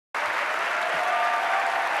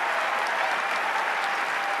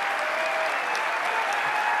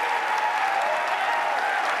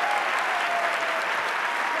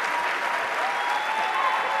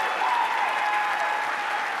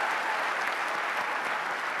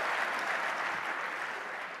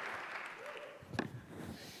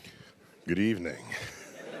Good evening.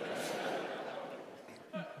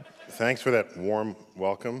 Thanks for that warm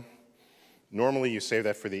welcome. Normally you save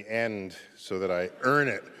that for the end so that I earn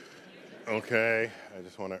it, okay? I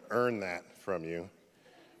just want to earn that from you.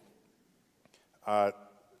 The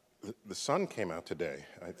sun came out today.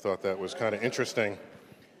 I thought that was kind of interesting.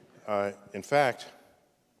 In fact,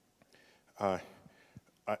 I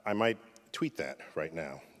might tweet that right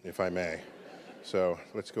now, if I may. So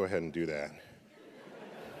let's go ahead and do that.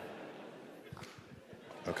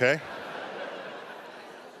 Okay?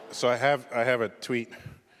 So I have a tweet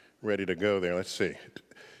ready to go there. Let's see.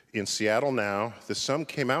 In Seattle now, the sun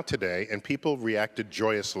came out today and people reacted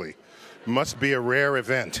joyously. Must be a rare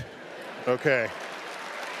event. Okay.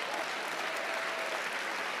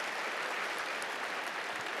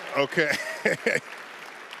 Okay.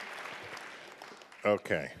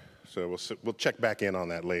 Okay. So we'll check back in on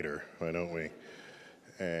that later, why don't we?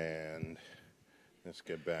 And let's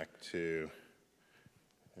get back to,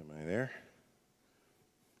 am I there?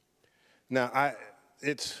 Now,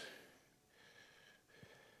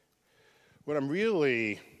 what I'm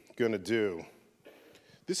really going to do,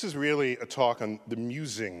 this is really a talk on the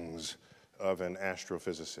musings of an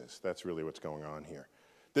astrophysicist. That's really what's going on here.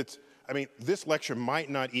 This lecture might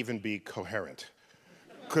not even be coherent,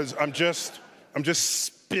 because I'm just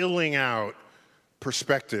spilling out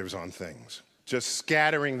perspectives on things, just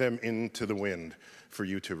scattering them into the wind for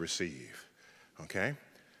you to receive, okay?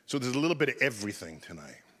 So there's a little bit of everything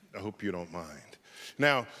tonight. I hope you don't mind.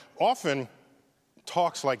 Now, often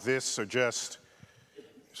talks like this are just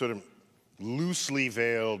sort of loosely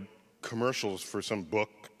veiled commercials for some book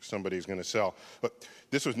somebody's going to sell. But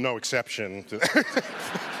this was no exception to that.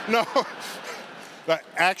 No,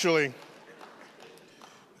 actually,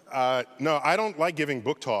 no, I don't like giving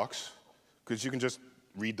book talks because you can just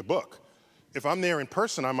read the book. If I'm there in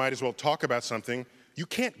person, I might as well talk about something you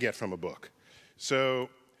can't get from a book. So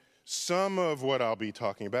some of what I'll be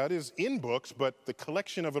talking about is in books, but the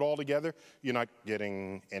collection of it all together, you're not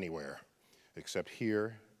getting anywhere except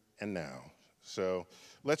here and now. So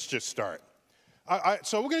let's just start.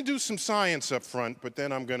 So we're going to do some science up front, but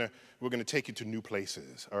then we're going to take you to new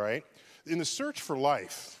places, all right? In the search for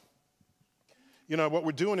life, what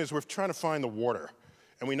we're doing is we're trying to find the water.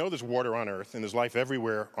 And we know there's water on Earth, and there's life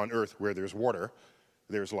everywhere on Earth where there's water.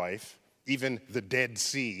 There's life, even the Dead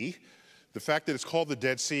Sea. The fact that it's called the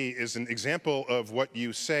Dead Sea is an example of what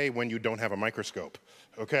you say when you don't have a microscope.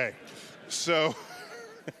 Okay, so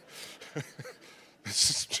this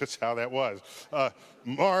is just how that was.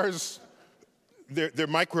 Mars, there are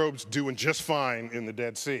microbes doing just fine in the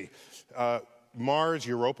Dead Sea. Mars,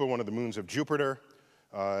 Europa, one of the moons of Jupiter,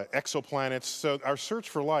 exoplanets. So our search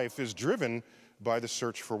for life is driven by the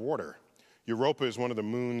search for water. Europa is one of the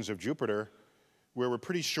moons of Jupiter where we're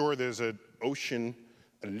pretty sure there's an ocean,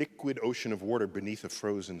 a liquid ocean of water beneath a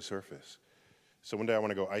frozen surface. So one day I want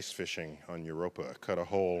to go ice fishing on Europa, cut a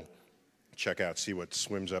hole, check out, see what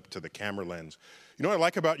swims up to the camera lens. You know what I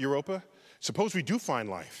like about Europa? Suppose we do find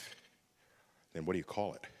life. Then what do you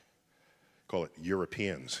call it? Call it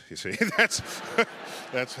Europeans, you see?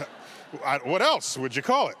 What else would you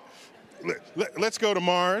call it? Let's go to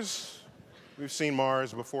Mars. We've seen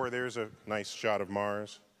Mars before. There's a nice shot of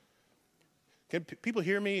Mars. Can people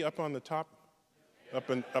hear me up on the top?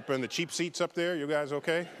 Up in the cheap seats up there? You guys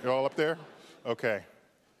okay? You're all up there? Okay.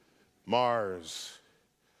 Mars.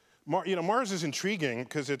 Mars is intriguing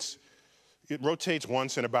because it rotates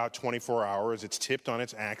once in about 24 hours. It's tipped on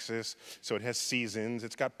its axis, so it has seasons.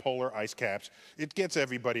 It's got polar ice caps. It gets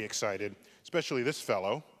everybody excited, especially this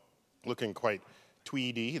fellow, looking quite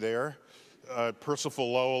tweedy there.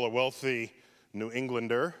 Percival Lowell, a wealthy New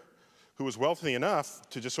Englander, who was wealthy enough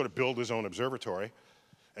to just sort of build his own observatory,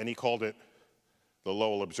 and he called it the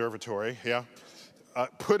Lowell Observatory, yeah.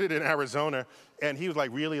 Put it in Arizona, and he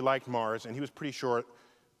really liked Mars, and he was pretty sure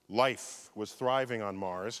life was thriving on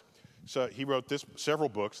Mars. So he wrote several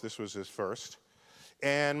books. This was his first.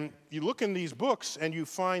 And you look in these books, and you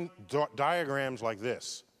find diagrams like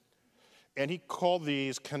this. And he called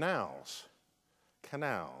these canals,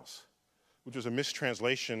 which was a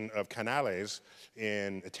mistranslation of canales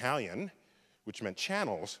in Italian, which meant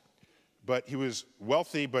channels. But he was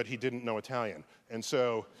wealthy, but he didn't know Italian. And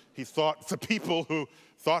so he thought the people who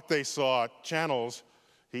thought they saw channels,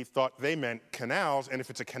 he thought they meant canals. And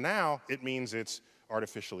if it's a canal, it means it's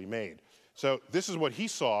artificially made. So this is what he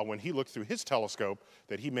saw when he looked through his telescope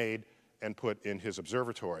that he made and put in his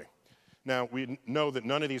observatory. Now, we know that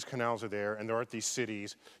none of these canals are there, and there aren't these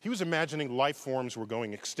cities. He was imagining life forms were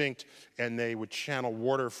going extinct, and they would channel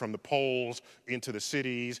water from the poles into the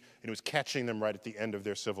cities, and it was catching them right at the end of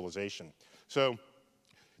their civilization. So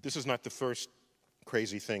this is not the first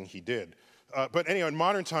crazy thing he did. But anyway, in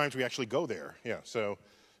modern times, we actually go there. Yeah, so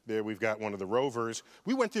there we've got one of the rovers.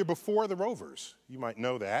 We went there before the rovers. You might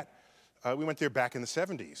know that. We went there back in the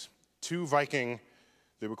 70s. Two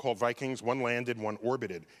they were called Vikings. One landed, one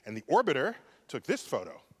orbited. And the orbiter took this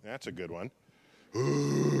photo. That's a good one.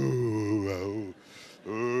 Ooh, oh,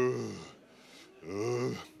 ooh,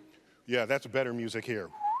 ooh. Yeah, that's better music here.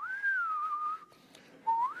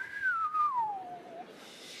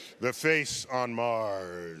 The face on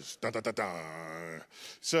Mars. Dun, dun, dun, dun.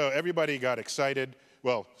 So everybody got excited.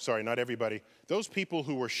 Well, sorry, not everybody. Those people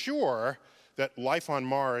who were sure that life on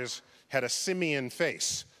Mars had a simian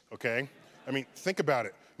face, okay? I mean, think about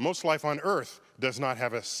it. Most life on Earth does not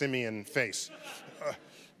have a simian face.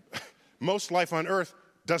 Most life on Earth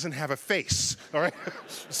doesn't have a face, all right?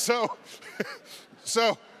 So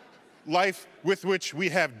life with which we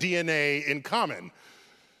have DNA in common.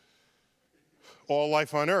 All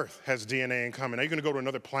life on Earth has DNA in common. Now you're going to go to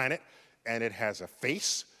another planet and it has a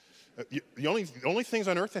face. The only things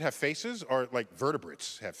on Earth that have faces are like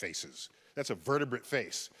vertebrates have faces. That's a vertebrate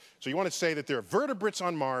face. So you want to say that there are vertebrates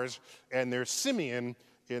on Mars and they're simian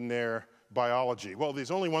in their biology. Well,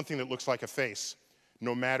 there's only one thing that looks like a face,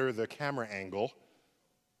 no matter the camera angle.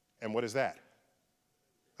 And what is that?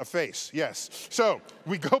 A face, yes. So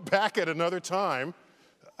we go back at another time,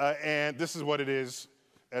 and this is what it is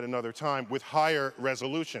at another time with higher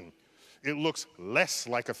resolution. It looks less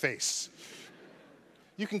like a face.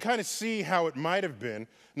 You can kind of see how it might have been.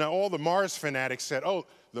 Now, all the Mars fanatics said, oh,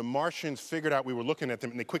 the Martians figured out we were looking at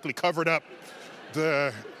them, and they quickly covered up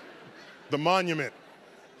the monument.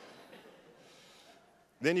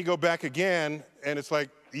 Then you go back again, and it's like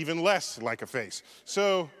even less like a face.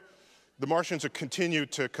 So the Martians have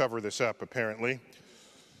continued to cover this up, apparently.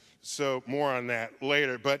 So more on that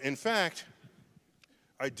later. But in fact,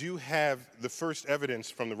 I do have the first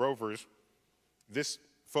evidence from the rovers. This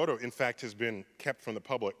photo, in fact, has been kept from the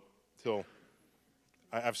public till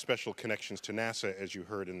I have special connections to NASA, as you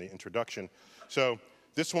heard in the introduction. So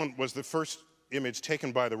this one was the first image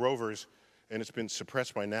taken by the rovers, and it's been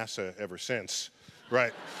suppressed by NASA ever since.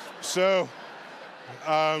 Right. So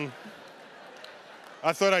I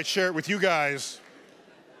thought I'd share it with you guys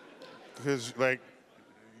because, like,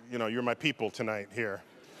 you know, you're my people tonight here.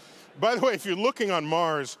 By the way, if you're looking on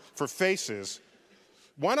Mars for faces,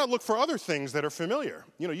 why not look for other things that are familiar?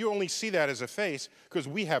 You know, you only see that as a face because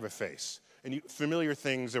we have a face. And familiar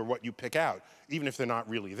things are what you pick out, even if they're not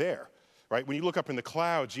really there, right? When you look up in the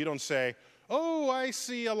clouds, you don't say, oh, I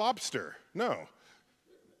see a lobster. No.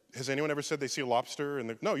 Has anyone ever said they see a lobster?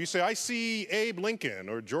 No, you say, I see Abe Lincoln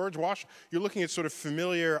or George Washington. You're looking at sort of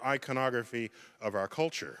familiar iconography of our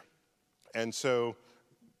culture. And so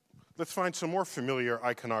let's find some more familiar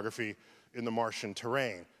iconography in the Martian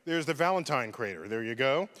terrain. There's the Valentine crater. There you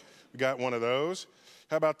go. We got one of those.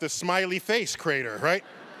 How about the smiley face crater, right?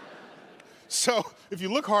 So if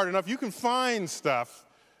you look hard enough, you can find stuff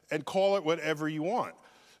and call it whatever you want.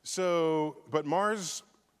 So, but Mars,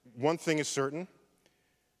 one thing is certain.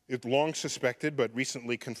 It's long suspected, but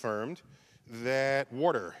recently confirmed, that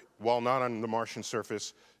water, while not on the Martian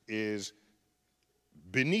surface, is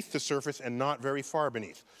beneath the surface and not very far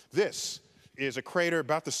beneath. This is a crater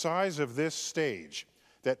about the size of this stage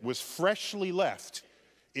that was freshly left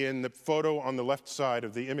in the photo on the left side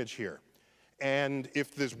of the image here. And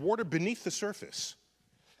if there's water beneath the surface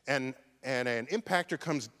and an impactor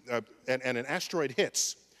comes and an asteroid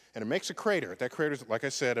hits, and it makes a crater. That crater is, like I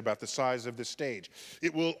said, about the size of this stage.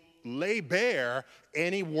 It will lay bare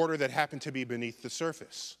any water that happened to be beneath the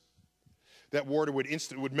surface. That water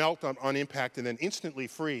would melt on impact and then instantly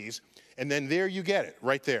freeze, and then there you get it,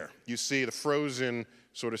 right there. You see the frozen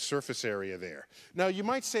sort of surface area there. Now, you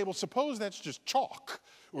might say, well, suppose that's just chalk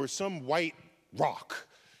or some white rock.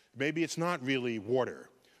 Maybe it's not really water.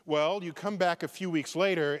 Well, you come back a few weeks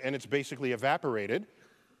later, and it's basically evaporated.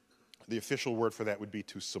 The official word for that would be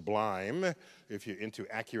to sublime, if you're into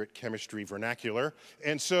accurate chemistry vernacular.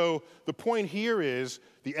 And so the point here is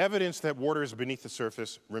the evidence that water is beneath the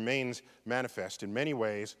surface remains manifest in many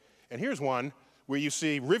ways. And here's one where you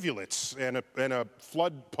see rivulets and a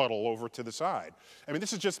flood puddle over to the side. I mean,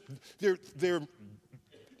 this is just, they're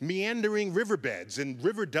meandering riverbeds and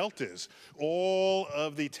river deltas, all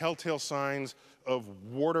of the telltale signs of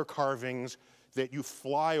water carvings that you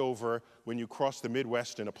fly over when you cross the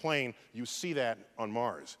Midwest in a plane. You see that on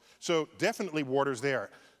Mars. So definitely water's there.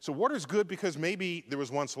 So water's good because maybe there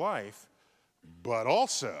was once life, but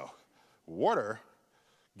also water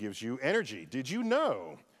gives you energy. Did you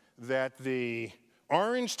know that the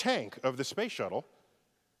orange tank of the space shuttle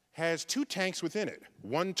has two tanks within it,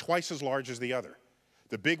 one twice as large as the other?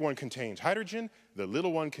 The big one contains hydrogen, the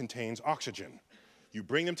little one contains oxygen. You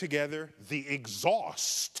bring them together, the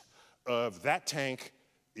exhaust of that tank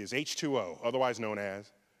is H2O, otherwise known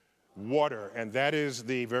as water. And that is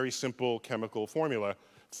the very simple chemical formula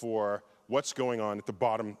for what's going on at the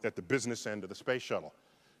bottom, at the business end of the space shuttle.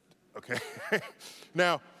 Okay?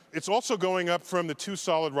 Now, it's also going up from the 2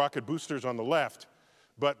 solid rocket boosters on the left,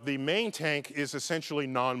 but the main tank is essentially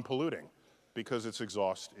non-polluting because its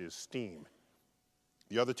exhaust is steam.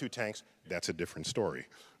 The other 2 tanks, that's a different story.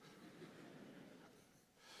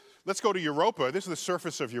 Let's go to Europa. This is the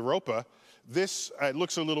surface of Europa. This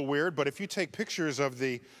looks a little weird, but if you take pictures of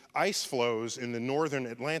the ice flows in the northern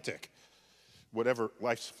Atlantic, whatever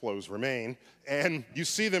ice flows remain, and you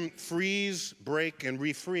see them freeze, break, and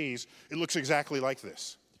refreeze, it looks exactly like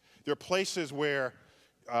this. There are places where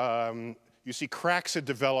you see cracks had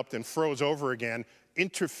developed and froze over again,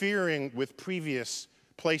 interfering with previous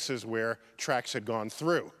places where tracks had gone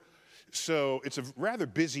through. So it's a rather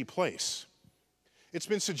busy place. It's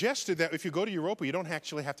been suggested that if you go to Europa, you don't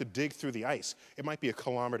actually have to dig through the ice. It might be a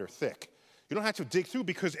kilometer thick. You don't have to dig through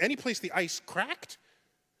because any place the ice cracked,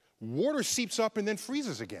 water seeps up and then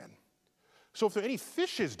freezes again. So if there are any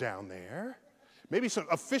fishes down there, maybe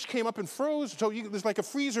a fish came up and froze, so there's like a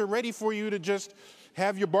freezer ready for you to just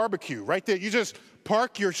have your barbecue right there. You just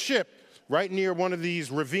park your ship right near one of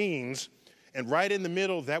these ravines, and right in the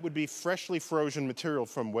middle, that would be freshly frozen material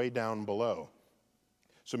from way down below.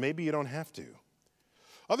 So maybe you don't have to.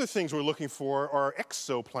 Other things we're looking for are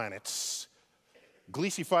exoplanets.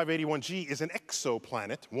 Gliese 581G is an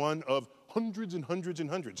exoplanet, one of hundreds and hundreds and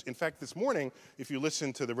hundreds. In fact, this morning, if you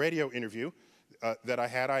listen to the radio interview that I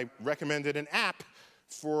had, I recommended an app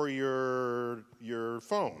for your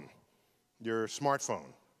phone, your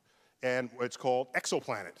smartphone. And it's called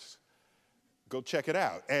Exoplanets. Go check it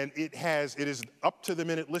out. And it is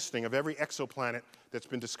up-to-the-minute listing of every exoplanet that's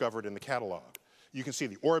been discovered in the catalog. You can see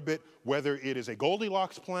the orbit, whether it is a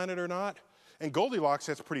Goldilocks planet or not. And Goldilocks,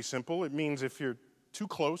 that's pretty simple. It means if you're too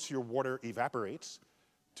close, your water evaporates.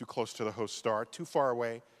 Too close to the host star, too far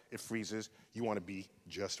away, it freezes. You want to be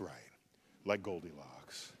just right, like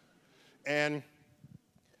Goldilocks. And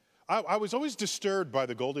I was always disturbed by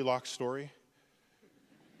the Goldilocks story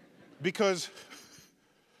because,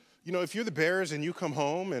 you know, if you're the Bears and you come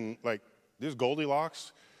home and, like, there's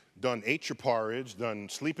Goldilocks, done ate your porridge, done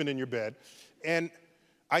sleeping in your bed, and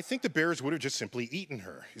I think the Bears would have just simply eaten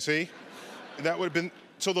her, you see? That would have been,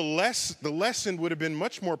 so the lesson would have been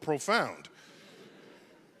much more profound.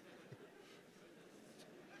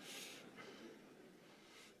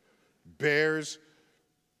 Bears,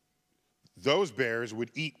 those bears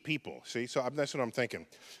would eat people, see? So that's what I'm thinking.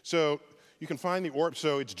 So you can find the orb,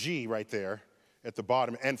 so it's G right there at the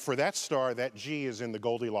bottom, and for that star, that G is in the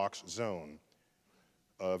Goldilocks zone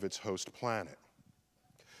of its host planet.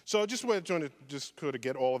 So I just wanted to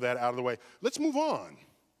get all of that out of the way. Let's move on.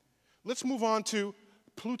 Let's move on to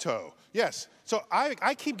Pluto. Yes, so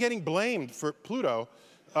I keep getting blamed for Pluto.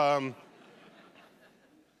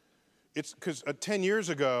 It's because 10 years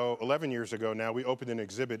ago, 11 years ago now, we opened an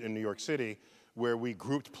exhibit in New York City where we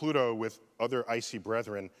grouped Pluto with other icy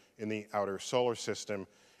brethren in the outer solar system,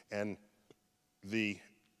 and the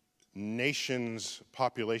nation's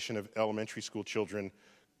population of elementary school children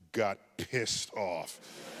got pissed off.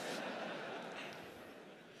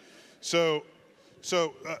 So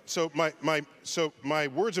my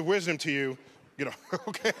words of wisdom to you,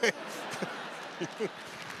 okay.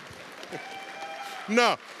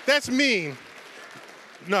 No, that's mean.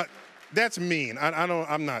 No, that's mean.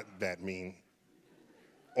 I'm not that mean.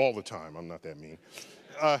 All the time, I'm not that mean.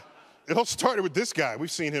 It all started with this guy.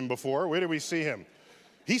 We've seen him before. Where did we see him?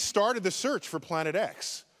 He started the search for Planet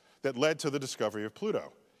X that led to the discovery of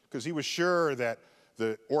Pluto, because he was sure that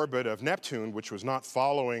the orbit of Neptune, which was not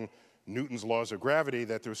following Newton's laws of gravity,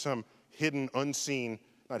 that there was some hidden, unseen,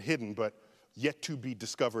 not hidden, but yet to be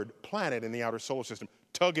discovered planet in the outer solar system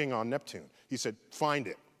tugging on Neptune. He said, find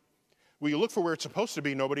it. Well, you look for where it's supposed to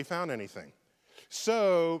be, nobody found anything.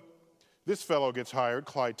 So this fellow gets hired,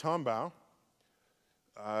 Clyde Tombaugh.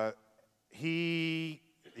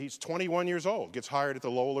 He's 21 years old, gets hired at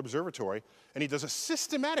the Lowell Observatory, and he does a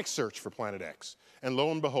systematic search for Planet X. And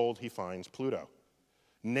lo and behold, he finds Pluto,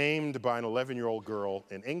 named by an 11-year-old girl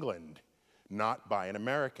in England, not by an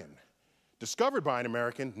American. Discovered by an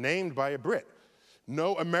American, named by a Brit.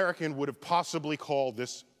 No American would have possibly called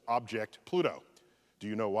this object Pluto. Do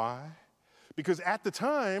you know why? Because at the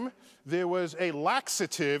time, there was a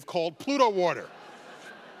laxative called Pluto water.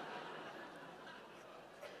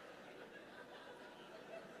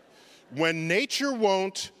 When nature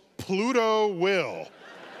won't, Pluto will.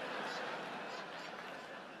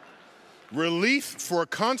 Relief for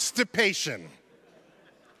constipation.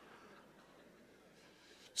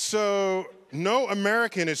 So no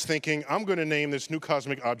American is thinking, I'm going to name this new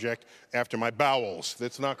cosmic object after my bowels.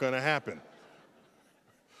 That's not going to happen.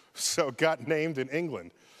 So it got named in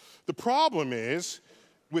England. The problem is,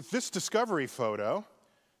 with this discovery photo,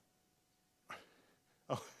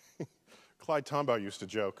 Clyde Tombaugh used to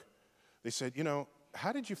joke. They said, you know,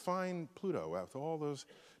 how did you find Pluto with all those?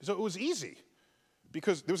 So it was easy,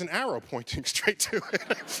 because there was an arrow pointing straight to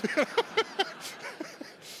it.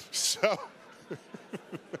 So,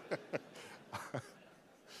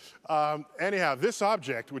 anyhow, this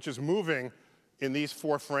object, which is moving in these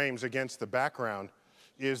 4 frames against the background,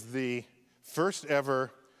 is the first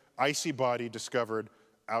ever icy body discovered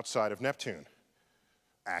outside of Neptune.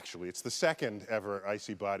 Actually, it's the second ever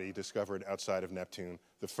icy body discovered outside of Neptune,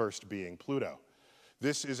 the first being Pluto.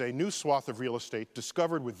 This is a new swath of real estate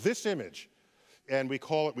discovered with this image, and we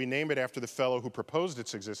name it after the fellow who proposed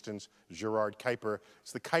its existence, Gerard Kuiper.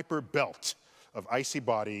 It's the Kuiper belt of icy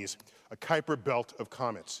bodies, a Kuiper belt of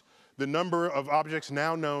comets. The number of objects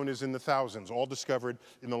now known is in the thousands, all discovered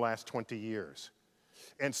in the last 20 years.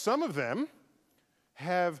 And some of them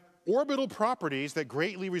have orbital properties that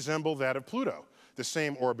greatly resemble that of Pluto. The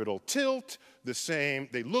same orbital tilt,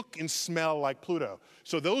 they look and smell like Pluto.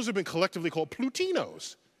 So those have been collectively called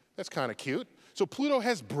Plutinos. That's kind of cute. So Pluto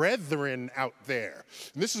has brethren out there.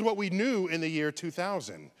 And this is what we knew in the year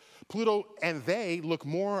 2000. Pluto and they look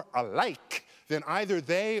more alike than either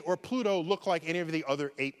they or Pluto look like any of the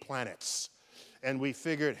other 8 planets. And we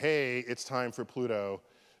figured, hey, it's time for Pluto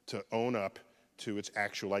to own up to its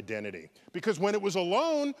actual identity. Because when it was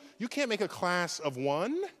alone, you can't make a class of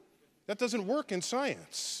 1. That doesn't work in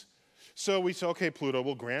science. So we said, okay, Pluto,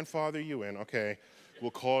 we'll grandfather you in. Okay, we'll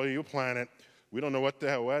call you a planet. We don't know what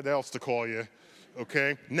else to call you.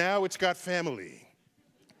 Okay, now it's got family.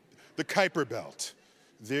 The Kuiper belt.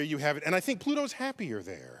 There you have it. And I think Pluto's happier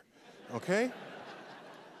there. Okay?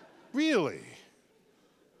 Really?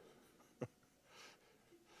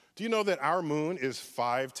 Do you know that our moon is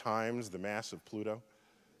 5 times the mass of Pluto?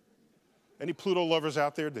 Any Pluto lovers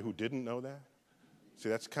out there who didn't know that? See,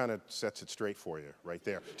 that's kind of sets it straight for you right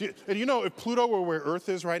there. And you know, if Pluto were where Earth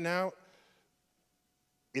is right now,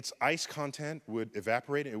 its ice content would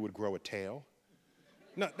evaporate and it would grow a tail.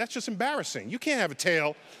 No, that's just embarrassing. You can't have a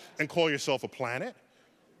tail and call yourself a planet.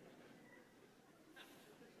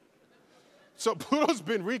 So Pluto's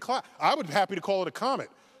been reclassified. I would be happy to call it a comet,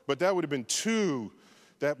 but that would have been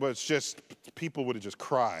that was just, people would have just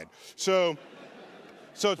cried. So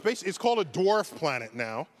it's called a dwarf planet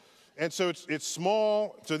now. And so it's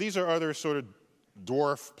small. So these are other sort of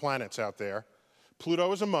dwarf planets out there.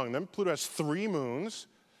 Pluto is among them. Pluto has 3 moons.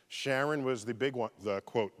 Charon was the big one, the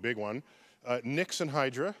quote, big one. Nix and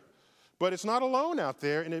Hydra. But it's not alone out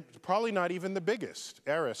there, and it's probably not even the biggest.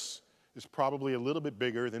 Eris is probably a little bit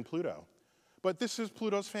bigger than Pluto. But this is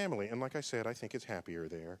Pluto's family, and like I said, I think it's happier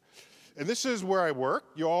there. And this is where I work.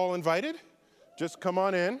 You all invited? Just come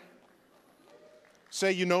on in.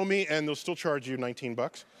 Say you know me, and they'll still charge you 19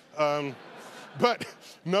 bucks. But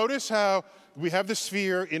notice how we have the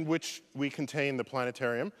sphere in which we contain the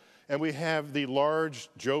planetarium, and we have the large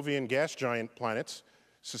Jovian gas giant planets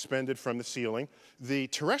suspended from the ceiling. The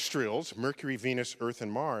terrestrials, Mercury, Venus, Earth,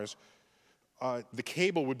 and Mars, the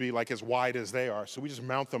cable would be like as wide as they are, so we just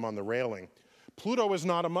mount them on the railing. Pluto is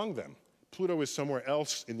not among them. Pluto is somewhere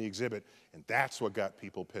else in the exhibit, and that's what got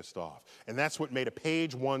people pissed off. And that's what made a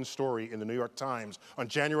page 1 story in the New York Times on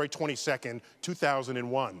January 22nd,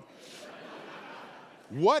 2001.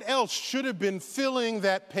 What else should have been filling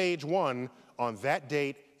that page 1 on that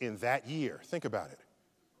date in that year? Think about it.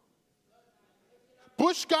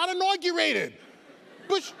 Bush got inaugurated.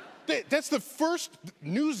 Bush, that's the first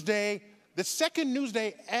news day, the second news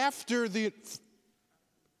day after the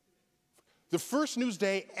first news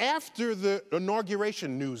day after the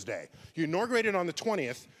inauguration news day. You inaugurated on the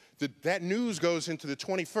 20th, that news goes into the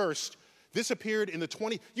 21st. This appeared in the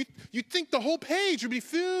 20th. You'd think the whole page would be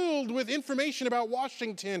filled with information about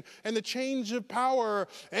Washington and the change of power.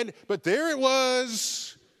 But there it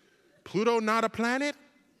was. Pluto not a planet,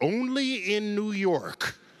 only in New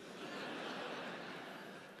York.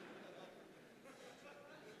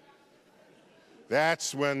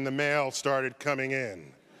 That's when the mail started coming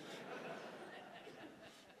in.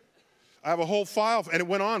 I have a whole file, and it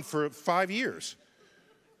went on for 5 years.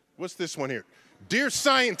 What's this one here? Dear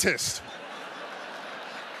scientist.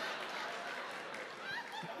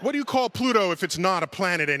 What do you call Pluto if it's not a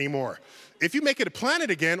planet anymore? If you make it a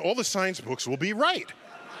planet again, all the science books will be right.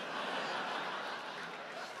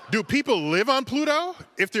 Do people live on Pluto?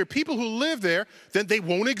 If there are people who live there, then they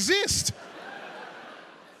won't exist.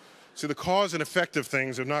 See, the cause and effect of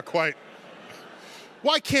things are not quite.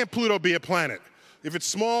 Why can't Pluto be a planet? If it's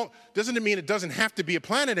small, doesn't mean it doesn't have to be a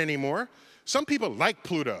planet anymore. Some people like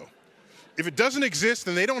Pluto. If it doesn't exist,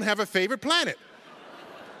 then they don't have a favorite planet.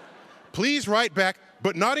 Please write back,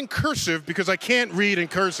 but not in cursive because I can't read in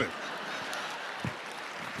cursive.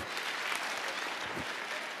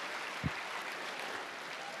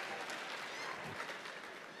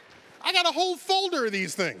 I got a whole folder of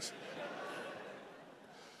these things.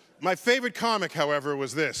 My favorite comic, however,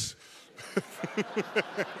 was this.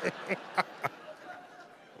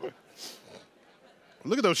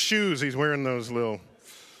 Look at those shoes. He's wearing those little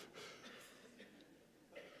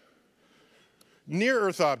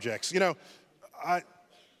near-Earth objects. You know,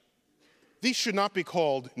 these should not be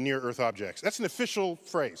called near-Earth objects. That's an official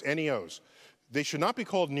phrase, NEOs. They should not be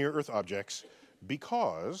called near-Earth objects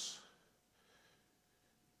because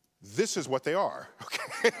this is what they are,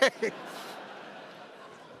 okay?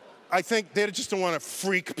 I think they just don't want to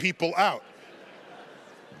freak people out.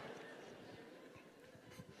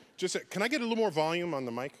 Just, can I get a little more volume on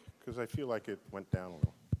the mic? Because I feel like it went down a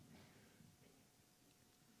little.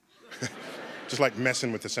 Just like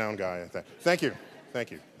messing with the sound guy. Thank you.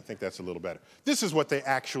 Thank you. I think that's a little better. This is what they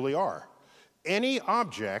actually are. Any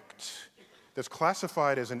object that's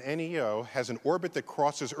classified as an NEO has an orbit that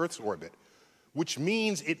crosses Earth's orbit, which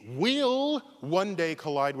means it will one day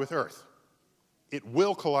collide with Earth. It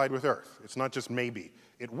will collide with Earth. It's not just maybe.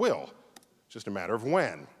 It will. It's just a matter of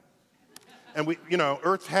when. And we, you know,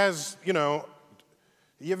 Earth has, you know,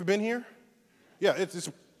 you ever been here? Yeah,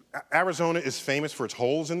 Arizona is famous for its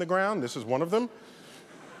holes in the ground. This is one of them.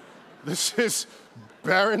 This is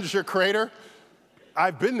Barringer Crater.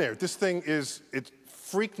 I've been there. This thing it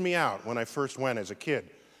freaked me out when I first went as a kid.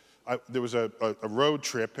 There was a road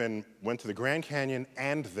trip and went to the Grand Canyon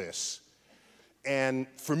and this. And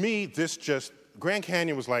for me, Grand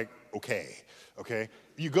Canyon was like, okay.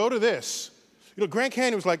 You go to this, you know, Grand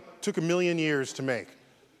Canyon took 1 million years to make.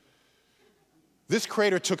 This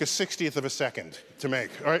crater took a 60th of a second to make,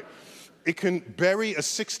 all right? It can bury a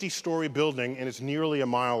 60-story building and it's nearly a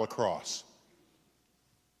mile across.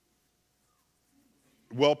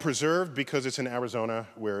 Well preserved because it's in Arizona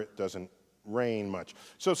where it doesn't rain much.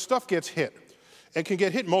 So stuff gets hit. It can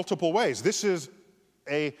get hit multiple ways. This is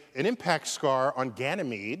an impact scar on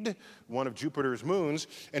Ganymede, one of Jupiter's moons,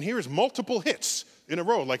 and here's multiple hits in a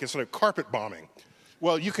row, like it's like carpet bombing.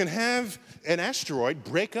 Well, you can have an asteroid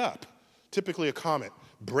break up, typically a comet,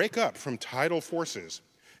 break up from tidal forces.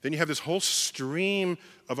 Then you have this whole stream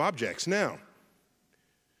of objects. Now,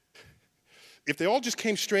 if they all just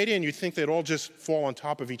came straight in, you'd think they'd all just fall on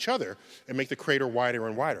top of each other and make the crater wider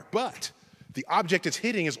and wider. But the object it's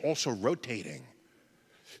hitting is also rotating.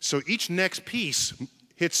 So each next piece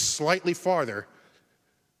hits slightly farther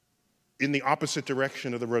in the opposite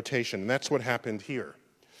direction of the rotation, and that's what happened here.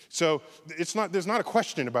 So there's not a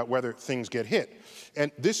question about whether things get hit.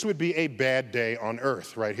 And this would be a bad day on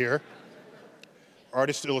Earth right here.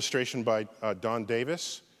 Artist illustration by Don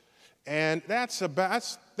Davis. And that's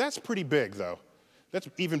pretty big, though. That's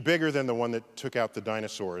even bigger than the one that took out the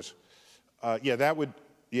dinosaurs.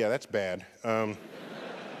 That's bad.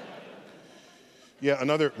 Yeah,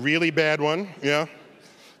 another really bad one, yeah.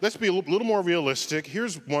 Let's be a little more realistic.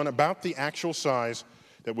 Here's one about the actual size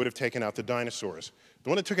that would have taken out the dinosaurs. The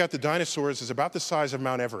one that took out the dinosaurs is about the size of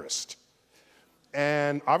Mount Everest.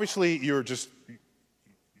 And obviously you're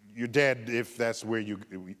dead if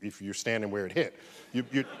if you're standing where it hit.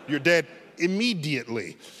 You're dead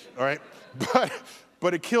immediately, all right?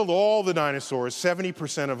 But it killed all the dinosaurs.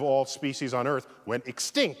 70% of all species on Earth went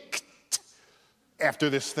extinct after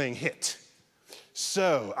this thing hit.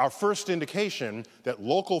 So our first indication that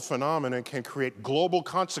local phenomena can create global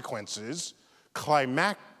consequences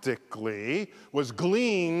climactically was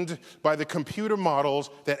gleaned by the computer models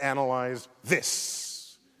that analyzed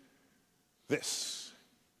this.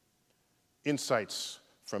 Insights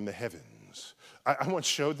from the heavens. I once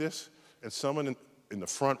showed this, and someone in the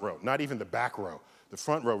front row, not even the back row, the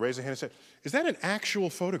front row raised a hand and said, "Is that an actual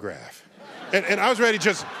photograph?" and I was ready to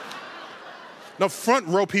just... No, front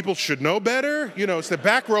row people should know better. You know, it's the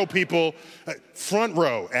back row people. Front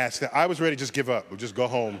row asked that. I was ready to just give up. We'll just go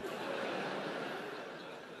home.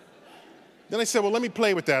 Then I said, well, let me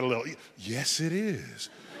play with that a little. Yes, it is.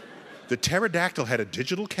 The pterodactyl had a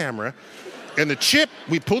digital camera, and the chip,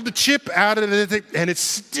 we pulled the chip out of it, and it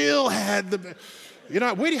still had the, you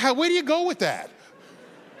know, where do you go with that?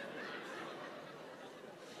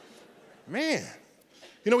 Man.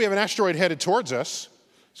 You know, we have an asteroid headed towards us.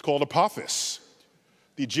 It's called Apophis,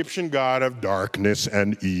 the Egyptian god of darkness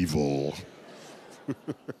and evil.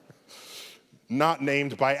 Not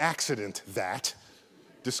named by accident, that.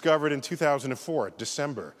 discovered in 2004,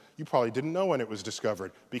 December. You probably didn't know when it was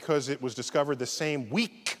discovered because it was discovered the same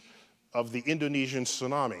week of the Indonesian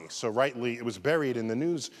tsunami. So rightly, it was buried in the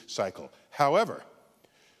news cycle. However,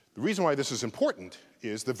 the reason why this is important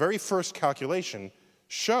is the very first calculation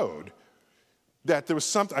showed that there was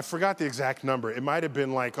something, I forgot the exact number, it might have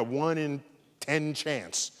been like a 1 in 10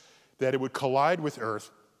 chance that it would collide with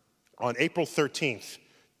Earth on April 13th,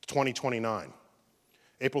 2029.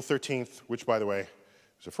 April 13th, which by the way,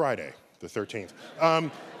 is a Friday, the 13th.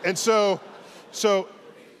 And so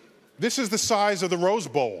this is the size of the Rose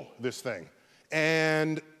Bowl, this thing.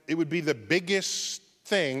 And it would be the biggest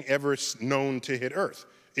thing ever known to hit Earth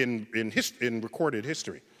in recorded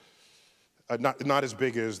history. Not as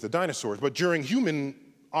big as the dinosaurs, but during human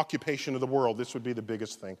occupation of the world, this would be the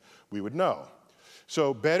biggest thing we would know.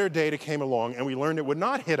 So better data came along, and we learned it would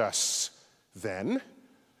not hit us then,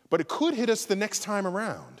 but it could hit us the next time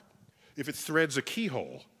around if it threads a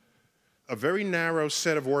keyhole, a very narrow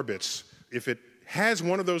set of orbits. If it has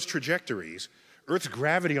one of those trajectories, Earth's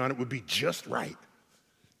gravity on it would be just right.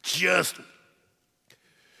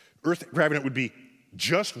 Earth's gravity on it would be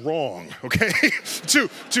just wrong, okay?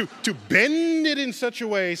 to bend it in such a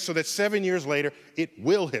way so that 7 years later, it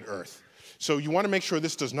will hit Earth. So you want to make sure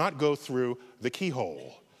this does not go through the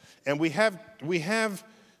keyhole. And we have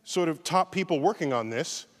sort of top people working on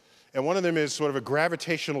this, and one of them is sort of a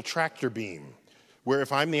gravitational tractor beam, where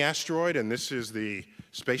if I'm the asteroid and this is the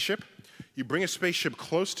spaceship, you bring a spaceship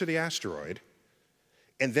close to the asteroid,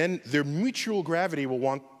 and then their mutual gravity will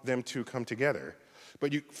want them to come together.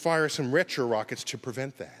 But you fire some retro rockets to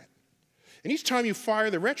prevent that. And each time you fire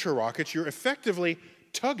the retro rockets, you're effectively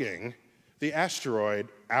tugging the asteroid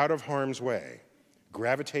out of harm's way,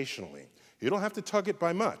 gravitationally. You don't have to tug it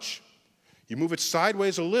by much. You move it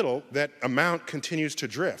sideways a little, that amount continues to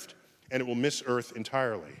drift, and it will miss Earth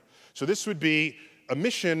entirely. So this would be a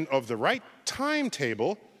mission of the right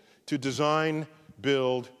timetable to design,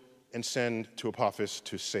 build, and send to Apophis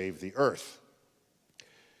to save the Earth.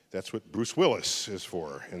 That's what Bruce Willis is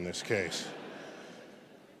for in this case.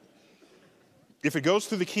 If it goes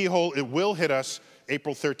through the keyhole, it will hit us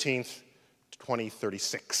April 13th,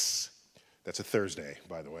 2036. That's a Thursday,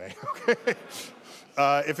 by the way.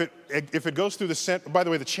 If it goes through the center, by the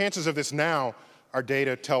way, the chances of this now, our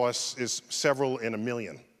data tell us, is several in a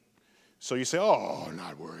million. So you say, oh,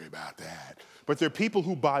 not worry about that. But there are people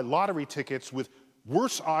who buy lottery tickets with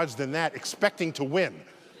worse odds than that, expecting to win.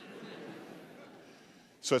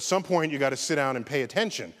 So at some point, you got to sit down and pay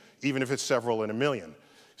attention, even if it's several in a million.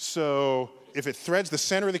 So if it threads the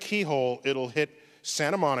center of the keyhole, it'll hit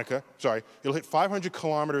it'll hit 500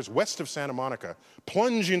 kilometers west of Santa Monica,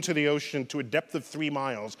 plunge into the ocean to a depth of 3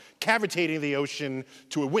 miles, cavitating the ocean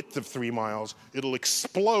to a width of 3 miles. It'll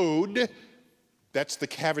explode, that's the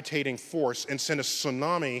cavitating force, and send a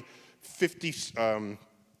tsunami 50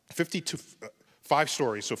 to 5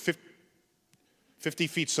 stories, so 50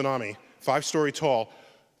 feet tsunami, 5-story tall,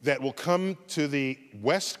 that will come to the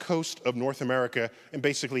west coast of North America and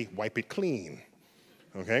basically wipe it clean,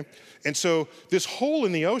 okay? And so this hole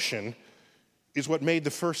in the ocean is what made the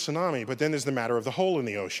first tsunami, but then there's the matter of the hole in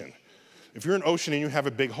the ocean. If you're in an ocean and you have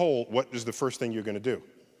a big hole, what is the first thing you're gonna do?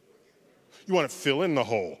 You want to fill in the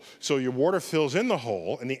hole. So your water fills in the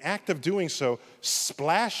hole, and the act of doing so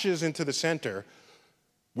splashes into the center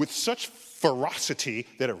with such ferocity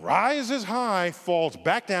that it rises high, falls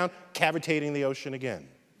back down, cavitating the ocean again.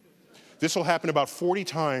 This will happen about 40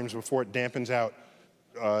 times before it dampens out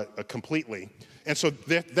completely. And so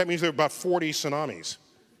that means there are about 40 tsunamis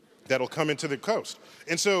that'll come into the coast.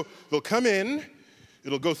 And so they'll come in,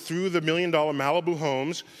 it'll go through the $1 million Malibu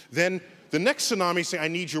homes, then the next tsunami say, I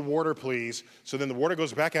need your water, please. So then the water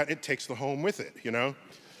goes back out, it takes the home with it, you know?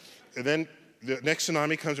 And then the next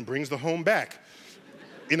tsunami comes and brings the home back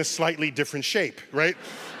in a slightly different shape, right?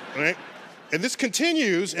 Right? And this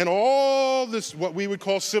continues, and all this, what we would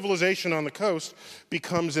call civilization on the coast,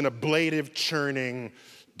 becomes an ablative, churning,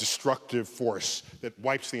 destructive force that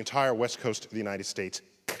wipes the entire west coast of the United States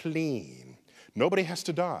clean. Nobody has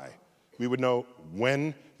to die. We would know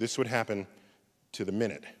when this would happen to the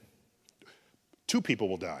minute. 2 people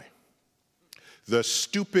will die. The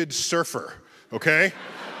stupid surfer, okay?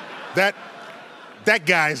 that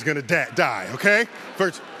guy's gonna die, okay?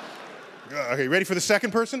 First, okay, ready for the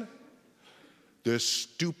second person? The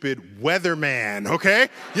stupid weatherman, okay?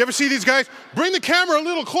 You ever see these guys? Bring the camera a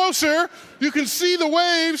little closer. You can see the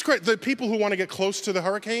waves. The people who want to get close to the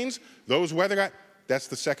hurricanes, those weather guys, that's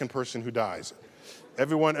the second person who dies.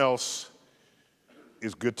 Everyone else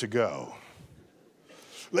is good to go.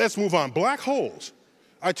 Let's move on. Black holes.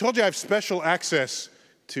 I told you I have special access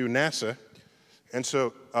to NASA. And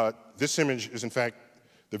so this image is, in fact,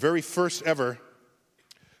 the very first ever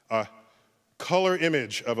color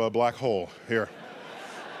image of a black hole here.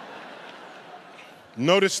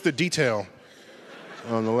 Notice the detail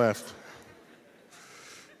on the left.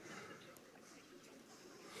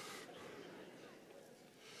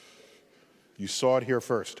 You saw it here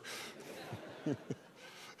first. Of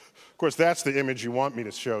course, that's the image you want me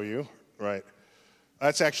to show you, right?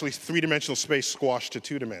 That's actually three-dimensional space squashed to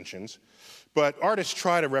 2 dimensions. But artists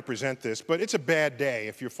try to represent this, but it's a bad day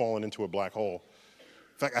if you're falling into a black hole.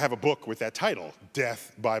 In fact, I have a book with that title,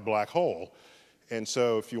 Death by Black Hole. And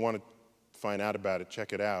so if you want to find out about it,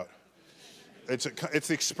 check it out. It's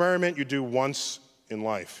the experiment you do once in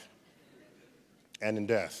life and in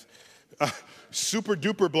death. Super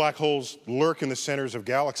duper black holes lurk in the centers of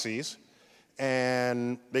galaxies,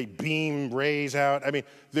 and they beam rays out. I mean,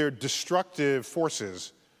 they're destructive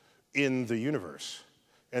forces in the universe,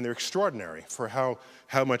 and they're extraordinary for how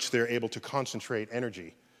much they're able to concentrate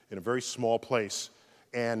energy in a very small place.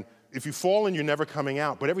 And if you fall in, you're never coming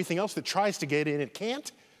out, but everything else that tries to get in, it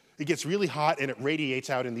can't. It gets really hot, and it radiates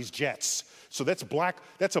out in these jets. So that's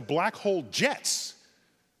a black hole jets,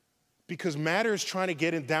 because matter is trying to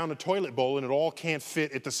get it down the toilet bowl, and it all can't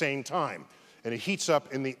fit at the same time. And it heats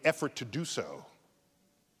up in the effort to do so.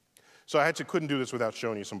 So I couldn't do this without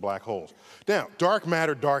showing you some black holes. Now, dark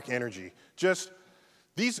matter, dark energy.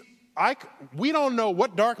 We don't know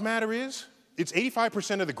what dark matter is. It's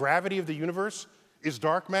 85% of the gravity of the universe is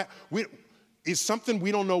dark matter. Is something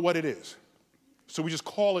we don't know what it is. So we just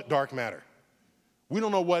call it dark matter. We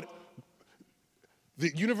don't know what.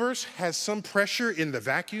 The universe has some pressure in the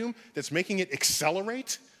vacuum that's making it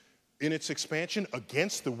accelerate in its expansion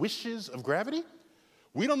against the wishes of gravity.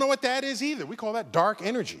 We don't know what that is either. We call that dark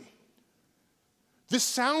energy. This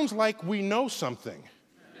sounds like we know something.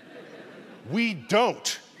 We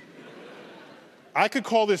don't. I could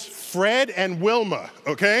call this Fred and Wilma,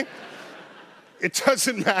 okay? It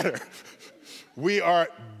doesn't matter. We are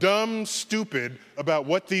dumb, stupid about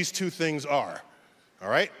what these two things are, all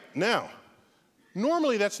right? Now,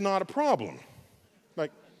 normally that's not a problem,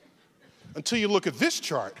 like, until you look at this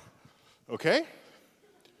chart, okay?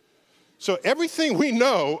 So everything we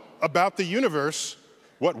know about the universe,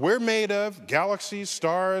 what we're made of, galaxies,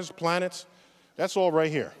 stars, planets, that's all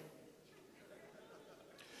right here.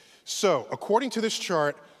 So according to this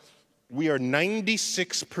chart, we are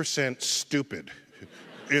 96% stupid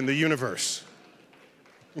in the universe.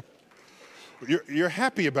 You're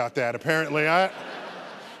happy about that, apparently. I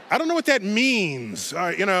don't know what that means,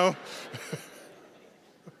 you know.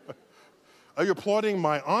 Are you applauding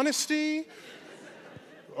my honesty?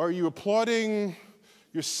 Are you applauding,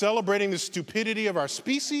 you're celebrating the stupidity of our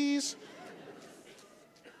species?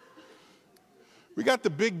 We got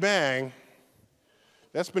the Big Bang.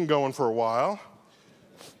 That's been going for a while.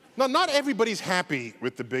 Now, not everybody's happy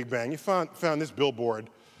with the Big Bang. You found this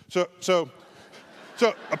billboard. So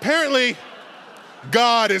apparently,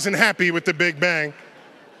 God isn't happy with the Big Bang.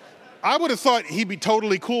 I would have thought he'd be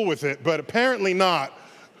totally cool with it, but apparently not.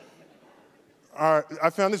 I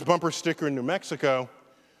found this bumper sticker in New Mexico.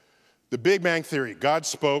 The Big Bang Theory. God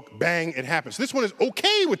spoke, bang, it happens. This one is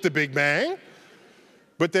okay with the Big Bang,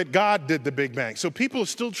 but that God did the Big Bang. So people are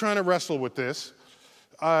still trying to wrestle with this.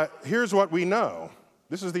 Here's what we know.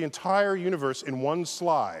 This is the entire universe in one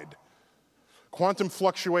slide. Quantum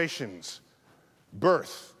fluctuations,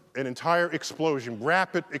 birth, an entire explosion,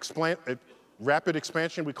 rapid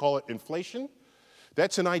expansion, we call it inflation.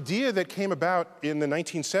 That's an idea that came about in the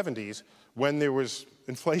 1970s when there was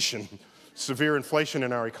inflation, severe inflation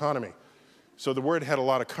in our economy. So the word had a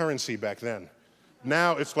lot of currency back then.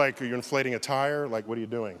 Now it's like, are you inflating a tire? Like, what are you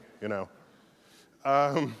doing, you know?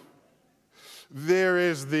 There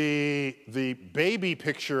is the baby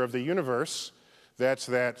picture of the universe. That's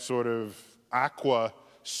that sort of aqua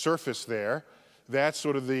surface there. That's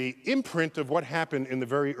sort of the imprint of what happened in the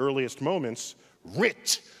very earliest moments,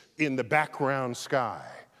 writ in the background sky.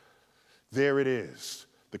 There it is,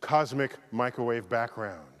 the cosmic microwave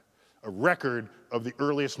background, a record of the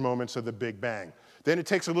earliest moments of the Big Bang. Then it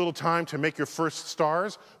takes a little time to make your first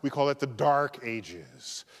stars. We call it the dark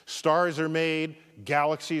ages. Stars are made,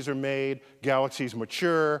 galaxies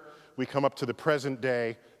mature. We come up to the present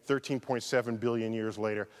day, 13.7 billion years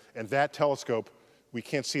later. And that telescope, we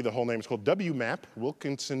can't see the whole name, it's called WMAP,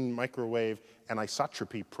 Wilkinson Microwave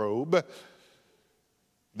Anisotropy Probe.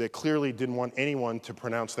 They clearly didn't want anyone to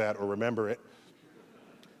pronounce that or remember it.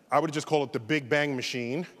 I would just call it the Big Bang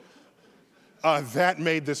Machine. That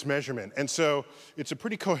made this measurement. And so it's a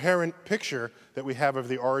pretty coherent picture that we have of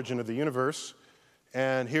the origin of the universe.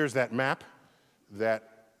 And here's that map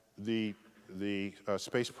that the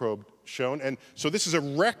space probe shown. And so this is a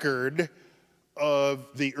record of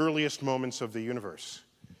the earliest moments of the universe.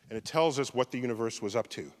 And it tells us what the universe was up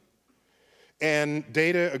to. And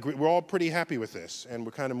data, we're all pretty happy with this, and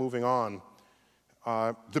we're kind of moving on.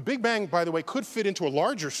 The Big Bang, by the way, could fit into a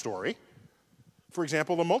larger story. For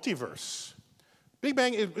example, the multiverse. Big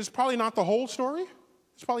Bang is probably not the whole story.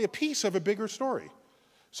 It's probably a piece of a bigger story.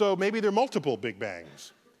 So maybe there are multiple Big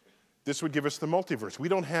Bangs. This would give us the multiverse. We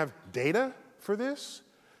don't have data for this,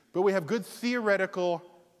 but we have good theoretical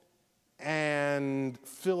and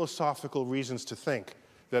philosophical reasons to think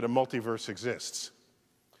that a multiverse exists.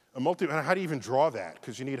 How do you even draw that?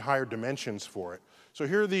 Because you need higher dimensions for it. So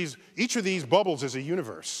here are these, each of these bubbles is a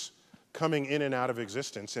universe coming in and out of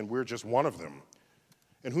existence, and we're just one of them.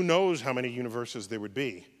 And who knows how many universes there would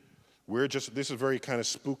be. This is very kind of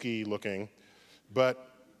spooky looking, but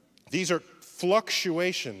these are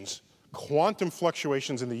fluctuations, quantum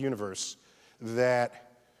fluctuations in the universe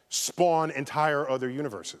that spawn entire other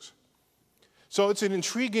universes. So it's an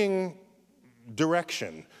intriguing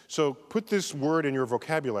direction. So put this word in your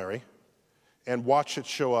vocabulary and watch it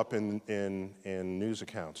show up in news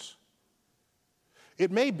accounts.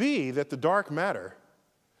 It may be that the dark matter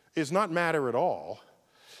is not matter at all.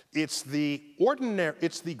 It's the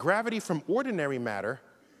gravity from ordinary matter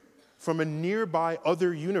from a nearby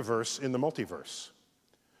other universe in the multiverse,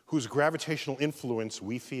 whose gravitational influence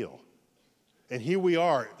we feel. And here we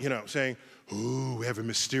are, saying, ooh, we have a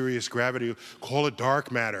mysterious gravity, call it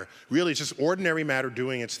dark matter. Really, it's just ordinary matter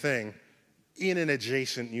doing its thing in an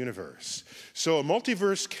adjacent universe. So a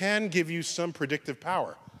multiverse can give you some predictive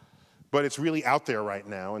power, but it's really out there right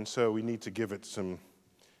now, and so we need to give it some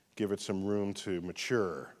room to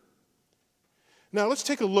mature. Now, let's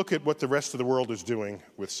take a look at what the rest of the world is doing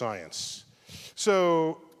with science.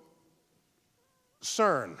 So,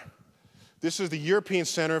 CERN. This is the European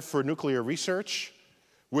Center for Nuclear Research,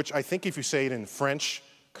 which I think if you say it in French,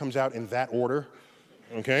 comes out in that order,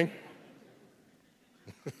 okay?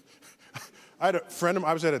 I had a friend of mine,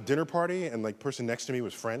 I was at a dinner party, and the person next to me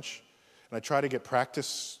was French, and I tried to get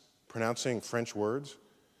practice pronouncing French words.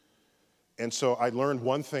 And so I learned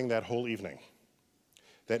one thing that whole evening,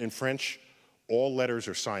 that in French, all letters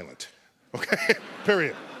are silent, okay?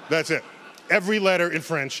 Period. That's it. Every letter in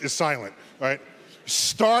French is silent, all right?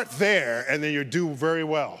 Start there, and then you do very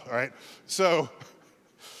well, all right? So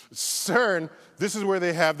CERN, this is where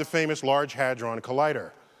they have the famous Large Hadron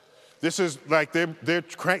Collider. This is like they're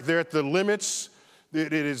at the limits.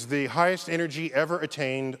 It is the highest energy ever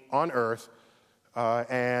attained on Earth.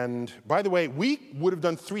 And by the way, we would have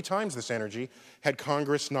done 3 times this energy had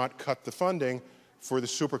Congress not cut the funding for the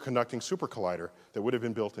superconducting supercollider that would have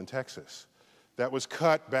been built in Texas. That was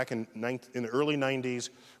cut back in the early 90s,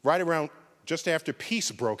 right around just after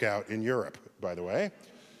peace broke out in Europe, by the way.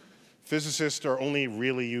 Physicists are only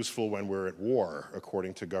really useful when we're at war,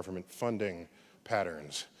 according to government funding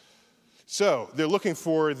patterns. So they're looking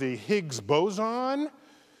for the Higgs boson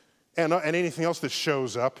and anything else that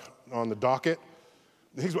shows up on the docket.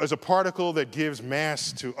 The Higgs is a particle that gives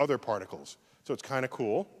mass to other particles. So it's kind of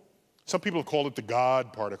cool. Some people have called it the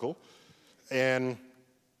God particle, and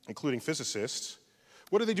including physicists.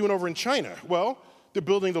 What are they doing over in China? Well, they're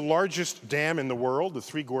building the largest dam in the world, the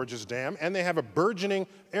Three Gorges Dam, and they have a burgeoning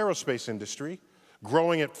aerospace industry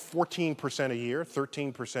growing at 14% a year,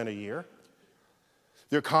 13% a year.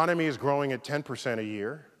 Their economy is growing at 10% a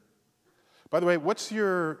year. By the way, what's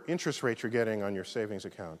your interest rate you're getting on your savings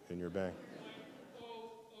account in your bank?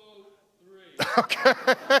 0.003. Okay.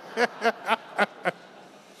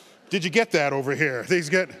 Did you get that over here?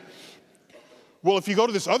 Well, if you go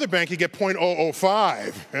to this other bank, you get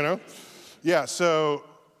 0.005, Yeah, so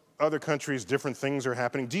other countries, different things are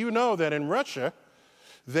happening. Do you know that in Russia,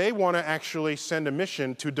 they want to actually send a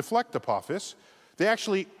mission to deflect Apophis? They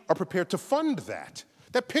actually are prepared to fund that.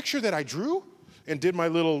 That picture that I drew and did my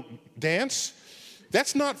little dance,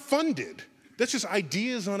 that's not funded. That's just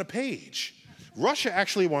ideas on a page. Russia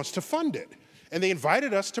actually wants to fund it. And they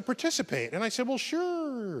invited us to participate. And I said, well,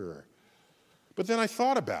 sure. But then I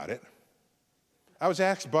thought about it. I was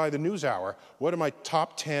asked by the NewsHour, what are my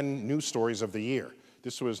top 10 news stories of the year?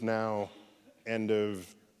 This was now end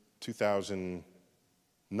of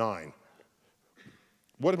 2009.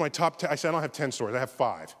 What are my top 10? I said, I don't have 10 stories, I have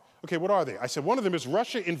 5. Okay, what are they? I said, one of them is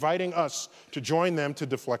Russia inviting us to join them to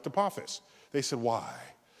deflect Apophis. They said, why?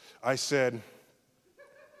 I said,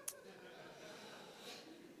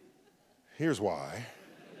 here's why.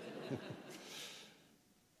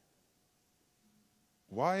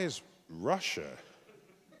 Why is Russia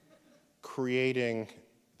creating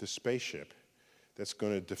the spaceship that's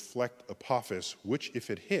going to deflect Apophis, which,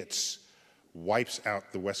 if it hits, wipes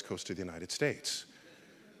out the west coast of the United States?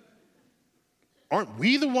 aren't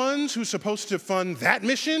we the ones who's supposed to fund that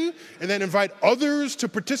mission and then invite others to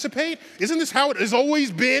participate? Isn't this how it has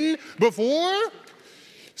always been before?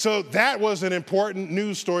 So that was an important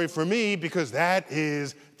news story for me because that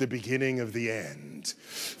is the beginning of the end.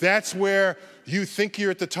 That's where you think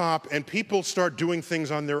you're at the top and people start doing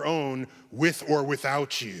things on their own with or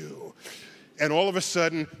without you. And all of a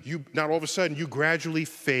sudden, you gradually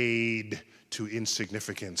fade to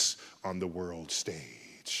insignificance on the world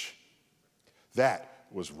stage. That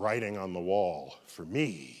was writing on the wall for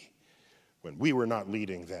me when we were not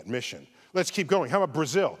leading that mission. Let's keep going. How about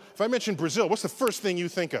Brazil? If I mention Brazil, what's the first thing you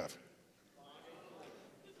think of?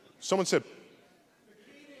 Someone said,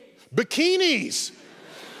 bikinis.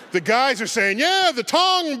 The guys are saying, yeah, the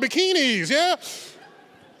tongue bikinis, yeah.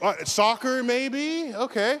 Soccer, maybe?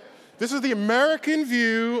 Okay. This is the American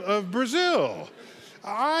view of Brazil.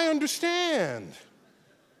 I understand.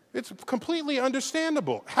 It's completely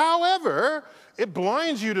understandable. However, it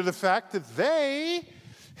blinds you to the fact that they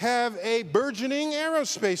have a burgeoning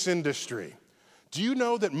aerospace industry. Do you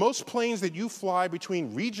know that most planes that you fly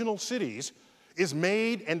between regional cities is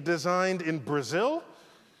made and designed in Brazil?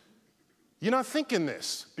 You're not thinking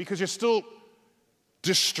this because you're still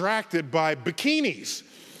distracted by bikinis.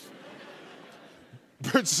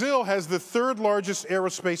 Brazil has the third largest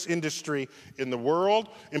aerospace industry in the world,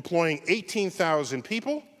 employing 18,000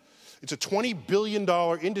 people. It's a $20 billion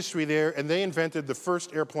industry there, and they invented the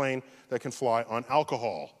first airplane that can fly on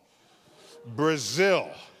alcohol. Brazil.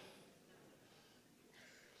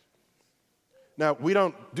 Now, we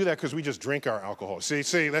don't do that because we just drink our alcohol.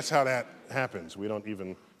 See, that's how that happens. We don't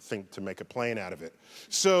even think to make a plane out of it.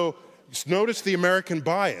 So notice the American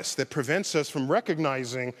bias that prevents us from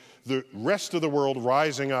recognizing the rest of the world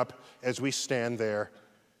rising up as we stand there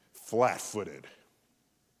flat-footed.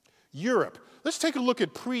 Europe. Let's take a look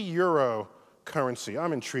at pre-Euro currency.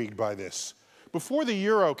 I'm intrigued by this. Before the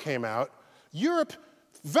Euro came out, Europe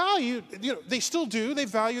valued, they still do, they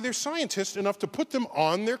value their scientists enough to put them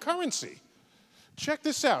on their currency. Check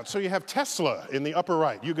this out. So you have Tesla in the upper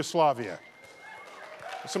right, Yugoslavia.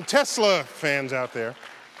 Some Tesla fans out there.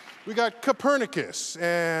 We got Copernicus,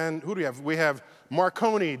 and who do we have? We have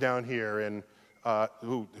Marconi down here, and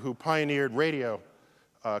who pioneered radio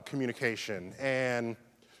communication, and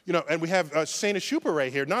we have Saint Ashupa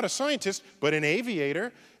right here, not a scientist, but an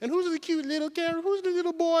aviator. And who's the cute little character? Who's the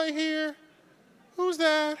little boy here? Who's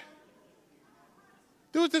that?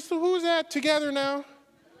 Who's that together now?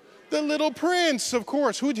 The Little Prince, of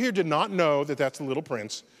course. Who here did not know that that's the Little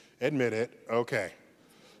Prince? Admit it. Okay.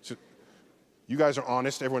 So you guys are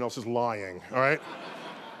honest. Everyone else is lying, all right?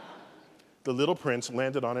 The Little Prince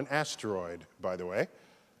landed on an asteroid, by the way.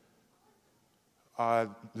 The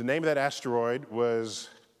name of that asteroid was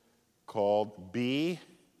called B.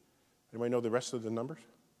 Anybody know the rest of the numbers?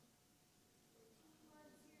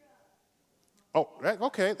 Oh,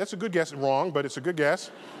 okay, that's a good guess. Wrong, but it's a good guess.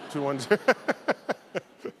 210.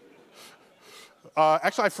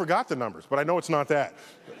 Actually, I forgot the numbers, but I know it's not that.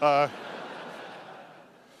 I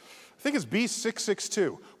think it's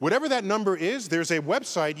B662. Whatever that number is, there's a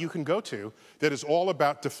website you can go to that is all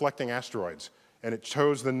about deflecting asteroids. And it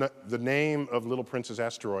chose the name of Little Prince's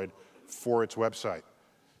asteroid for its website.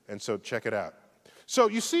 And so check it out. So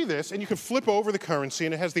you see this, and you can flip over the currency,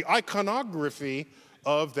 and it has the iconography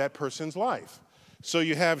of that person's life. So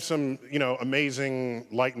you have some, amazing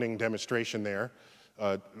lightning demonstration there,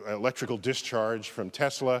 electrical discharge from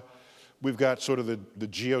Tesla. We've got sort of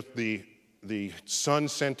the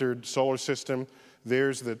sun-centered solar system.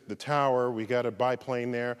 There's the tower. We got a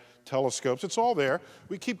biplane there, telescopes. It's all there.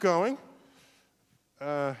 We keep going.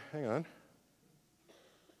 Hang on.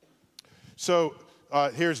 So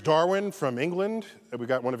here's Darwin from England. We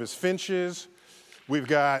got one of his finches. We've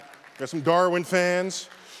got some Darwin fans.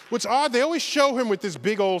 What's odd, they always show him with this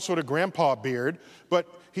big old sort of grandpa beard, but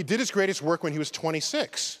he did his greatest work when he was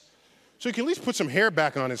 26. So he can at least put some hair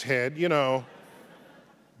back on his head,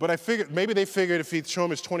 But I figured, maybe they figured if he'd show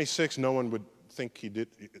him his 26, no one would think he did,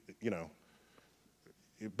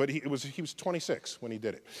 But he was 26 when he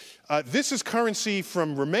did it. This is currency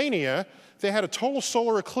from Romania. They had a total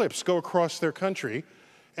solar eclipse go across their country,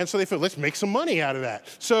 and so they thought, let's make some money out of that.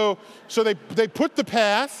 So they put the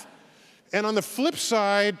path, and on the flip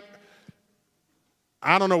side,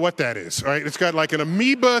 I don't know what that is, right? It's got like an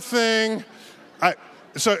amoeba thing.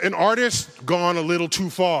 So an artist gone a little too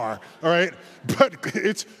far, all right? But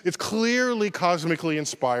it's clearly cosmically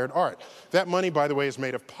inspired art. That money, by the way, is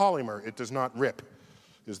made of polymer. It does not rip.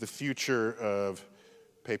 Is the future of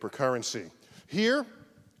paper currency. Here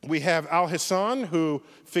we have Al-Hassan, who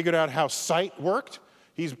figured out how sight worked.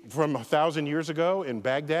 He's from 1,000 years ago in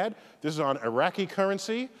Baghdad. This is on Iraqi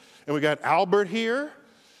currency. And we got Albert here.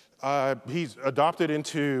 He's adopted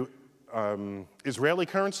into Israeli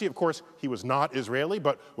currency. Of course, he was not Israeli,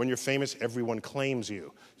 but when you're famous, everyone claims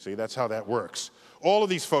you. See, that's how that works. All of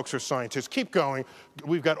these folks are scientists. Keep going.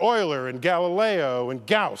 We've got Euler and Galileo and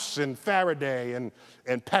Gauss and Faraday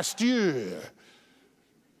and Pasteur.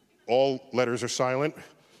 All letters are silent.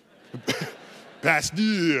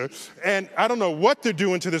 Pasteur. And I don't know what they're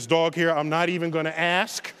doing to this dog here. I'm not even going to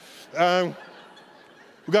ask. We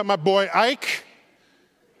got my boy Ike.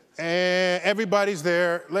 And everybody's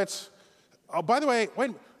there. Oh, by the way,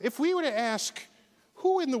 wait, if we were to ask,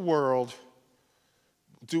 who in the world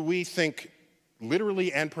do we think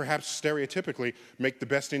literally and perhaps stereotypically make the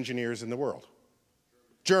best engineers in the world?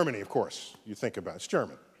 Germany, of course, you think about it. It's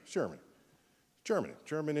German.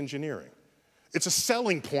 German engineering. It's a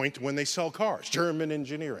selling point when they sell cars, German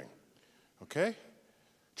engineering, okay?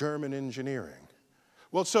 German engineering.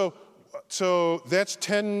 Well, so that's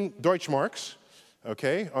 10 Deutschmarks,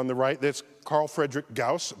 okay? On the right, that's Carl Friedrich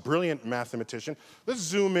Gauss, brilliant mathematician. Let's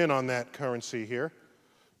zoom in on that currency here.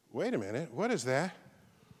 Wait a minute, what is that?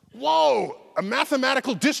 Whoa, a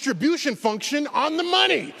mathematical distribution function on the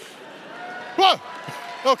money. Whoa,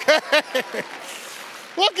 okay.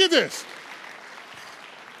 Look at this.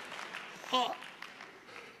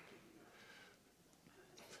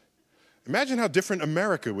 Imagine how different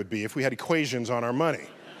America would be if we had equations on our money.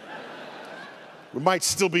 We might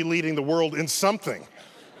still be leading the world in something.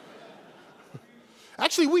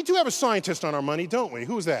 Actually, we do have a scientist on our money, don't we?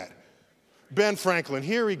 Who's that? Ben Franklin.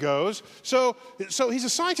 Here he goes. So he's a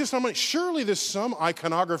scientist on money. Surely there's some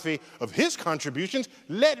iconography of his contributions.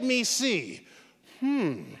 Let me see.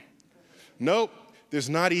 Nope, there's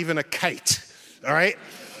not even a kite, all right?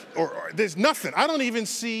 Or there's nothing. I don't even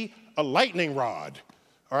see a lightning rod,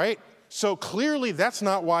 all right? So clearly that's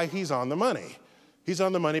not why he's on the money. He's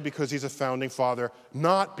on the money because he's a founding father,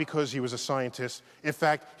 not because he was a scientist. In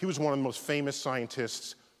fact, he was one of the most famous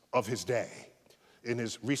scientists of his day in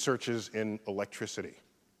his researches in electricity.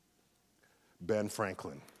 Ben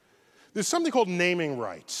Franklin. There's something called naming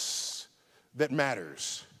rights that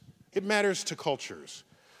matters. It matters to cultures.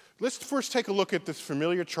 Let's first take a look at this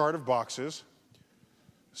familiar chart of boxes.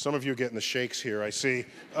 Some of you are getting the shakes here, I see.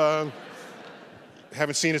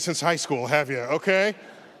 Haven't seen it since high school, have you? Okay.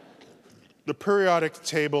 The periodic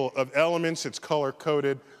table of elements, it's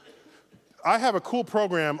color-coded. I have a cool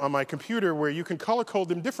program on my computer where you can color code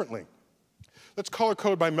them differently. Let's color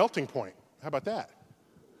code by melting point. How about that?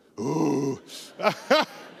 Ooh.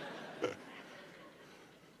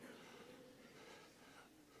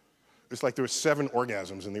 It's like there were 7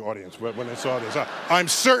 orgasms in the audience when I saw this. I'm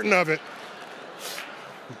certain of it.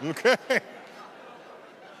 Okay.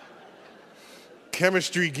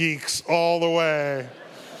 Chemistry geeks all the way.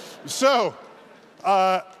 So,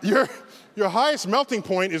 your highest melting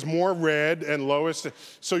point is more red and lowest.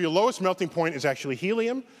 So your lowest melting point is actually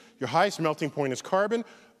helium. Your highest melting point is carbon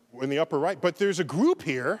in the upper right. But there's a group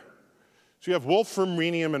here. So you have wolfram,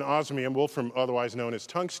 rhenium, and osmium. Wolfram, otherwise known as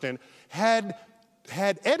tungsten, had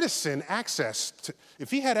Edison access to,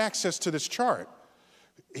 if he had access to this chart,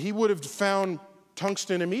 he would have found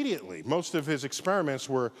tungsten immediately. Most of his experiments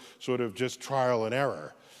were sort of just trial and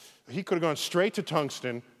error. He could have gone straight to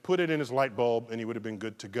tungsten, put it in his light bulb, and he would have been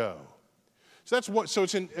good to go. So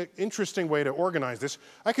it's an interesting way to organize this.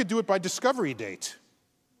 I could do it by discovery date.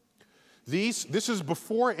 This is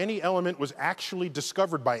before any element was actually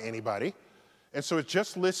discovered by anybody, and so it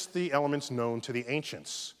just lists the elements known to the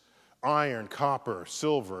ancients. Iron, copper,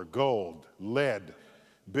 silver, gold, lead,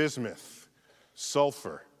 bismuth,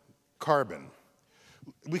 sulfur, carbon.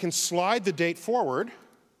 We can slide the date forward,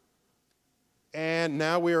 and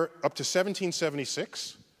now we're up to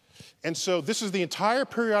 1776. And so this is the entire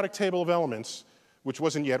periodic table of elements, which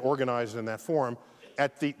wasn't yet organized in that form,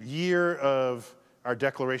 at the year of our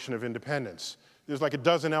Declaration of Independence. There's like a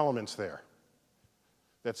dozen elements there.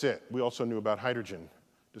 That's it. We also knew about hydrogen,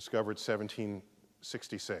 discovered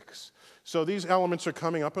 1766. So these elements are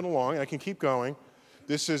coming up and along, and I can keep going.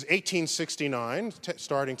 This is 1869,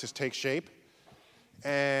 starting to take shape.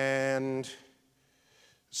 And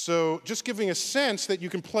so just giving a sense that you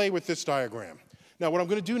can play with this diagram. Now, what I'm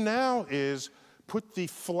going to do now is put the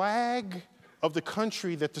flag of the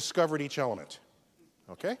country that discovered each element.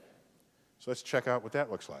 Okay? So let's check out what that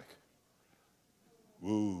looks like.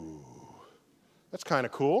 Ooh, that's kind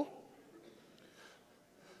of cool.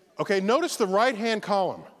 Okay, notice the right-hand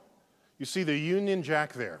column. You see the Union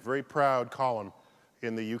Jack there, very proud column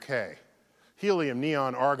in the UK. Helium,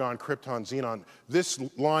 neon, argon, krypton, xenon. This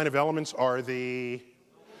line of elements are the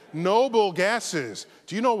noble gases.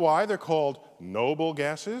 Do you know why they're called noble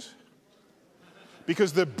gases?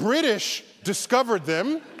 Because the British discovered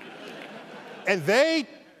them And they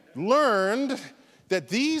learned that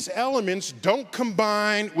these elements don't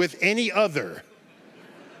combine with any other.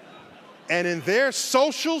 And in their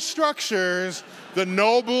social structures, the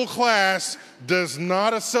noble class does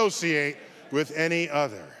not associate with any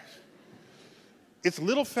other. It's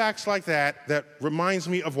little facts like that that reminds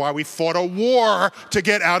me of why we fought a war to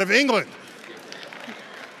get out of England.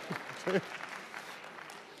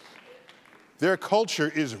 Their culture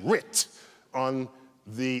is writ on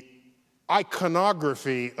the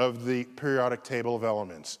iconography of the periodic table of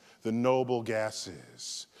elements, the noble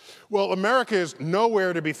gases. Well, America is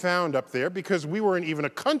nowhere to be found up there because we weren't even a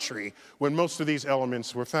country when most of these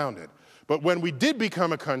elements were founded. But when we did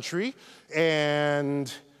become a country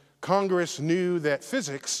and Congress knew that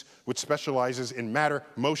physics, which specializes in matter,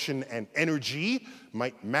 motion, and energy,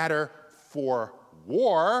 might matter for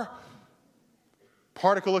war,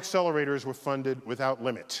 particle accelerators were funded without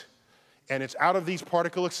limit. And it's out of these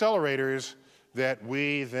particle accelerators that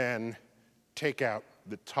we then take out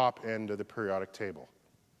the top end of the periodic table.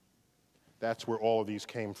 That's where all of these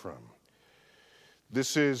came from.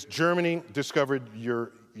 This is Germany discovered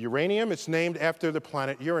uranium. It's named after the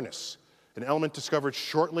planet Uranus, an element discovered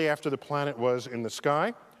shortly after the planet was in the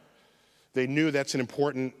sky. They knew that's an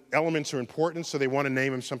important, elements are important, so they want to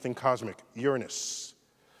name them something cosmic, Uranus.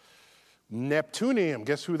 Neptunium,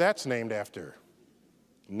 guess who that's named after?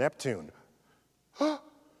 Neptune.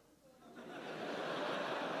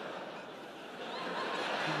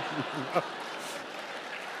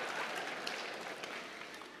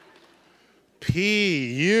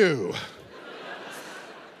 Pu.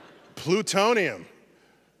 Plutonium.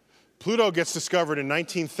 Pluto gets discovered in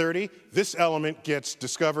 1930. This element gets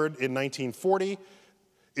discovered in 1940.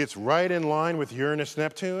 It's right in line with Uranus,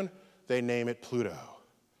 Neptune. They name it Pluto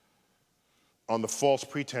on the false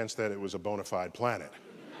pretense that it was a bona fide planet.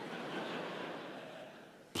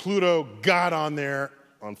 Pluto got on there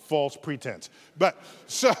on false pretense. But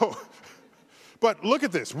look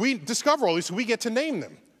at this. We discover all these, so we get to name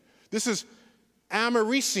them. This is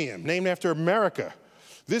Americium, named after America.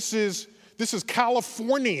 This is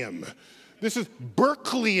Californium. This is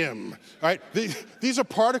Berkeleyum. All right? These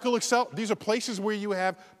are places where you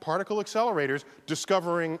have particle accelerators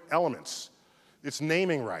discovering elements. It's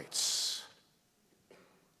naming rights.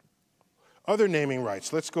 Other naming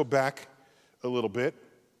rights. Let's go back a little bit.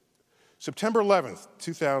 September 11th,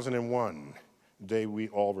 2001, day we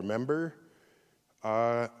all remember.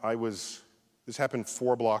 This happened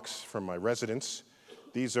 4 blocks from my residence.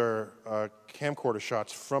 These are camcorder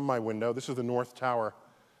shots from my window. This is the North Tower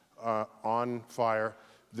on fire.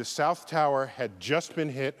 The South Tower had just been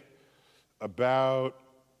hit about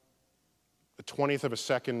a 20th of a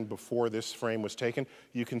second before this frame was taken.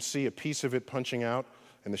 You can see a piece of it punching out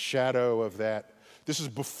and the shadow of that. This is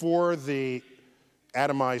before the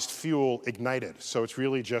atomized fuel ignited, so it's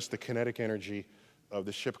really just the kinetic energy of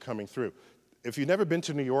the ship coming through. If you've never been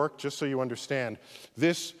to New York, just so you understand,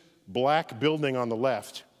 this black building on the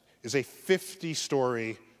left is a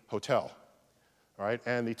 50-story hotel, all right?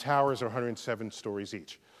 And the towers are 107 stories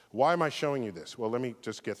each. Why am I showing you this? Well, let me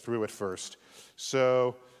just get through it first.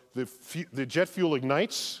 So the jet fuel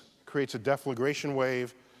ignites, creates a deflagration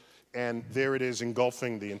wave, and there it is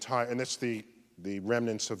engulfing the entire, and that's the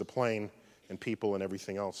remnants of the plane and people and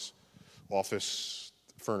everything else, office,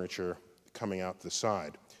 furniture coming out the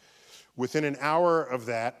side. Within an hour of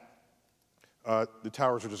that, the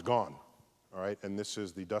towers are just gone, all right? And this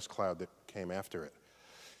is the dust cloud that came after it.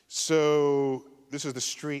 So this is the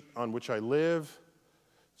street on which I live.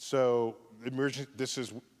 So this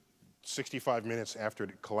is 65 minutes after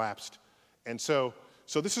it collapsed. And so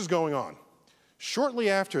this is going on. Shortly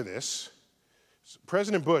after this,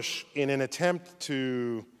 President Bush, in an attempt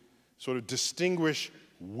to sort of distinguish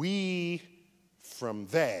we from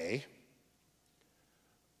they,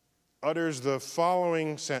 utters the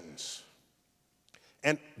following sentence.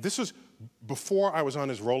 And this was before I was on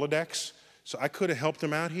his Rolodex, so I could have helped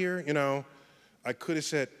him out here, you know. I could have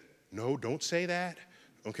said, no, don't say that,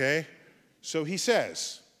 okay? So he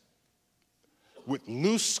says, with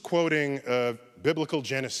loose quoting of biblical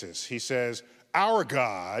Genesis, he says, our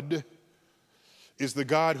God is the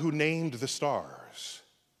God who named the stars.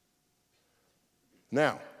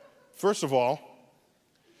 Now, first of all,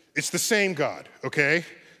 it's the same God, okay?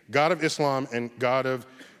 God of Islam and God of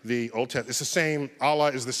the Old Testament. It's the same.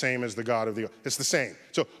 Allah is the same as the God of the Old. It's the same.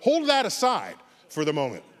 So hold that aside for the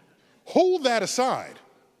moment. Hold that aside.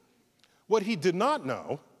 What he did not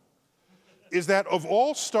know is that of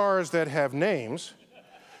all stars that have names,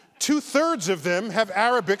 2/3 of them have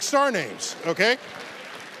Arabic star names, okay?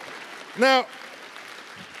 Now,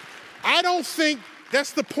 I don't think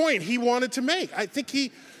that's the point he wanted to make. I think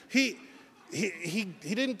he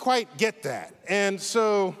didn't quite get that. And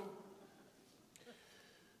so,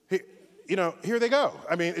 here they go.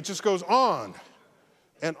 I mean, it just goes on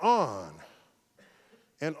and on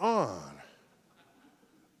and on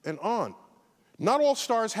and on. Not all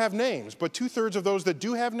stars have names, but 2/3 of those that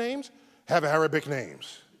do have names have Arabic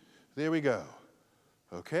names. There we go.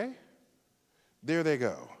 Okay? There they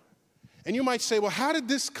go. And you might say, well, how did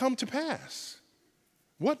this come to pass?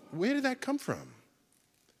 Where did that come from?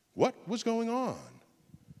 What was going on?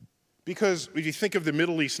 Because if you think of the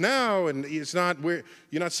Middle East now, and it's not where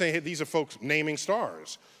you're not saying, hey, these are folks naming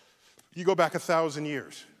stars. You go back 1,000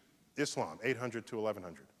 years, Islam, 800 to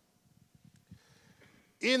 1100.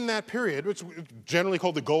 In that period, it's generally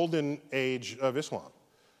called the golden age of Islam,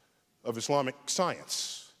 of Islamic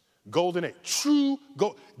science. Golden age,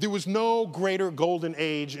 there was no greater golden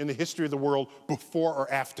age in the history of the world before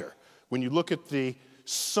or after. When you look at the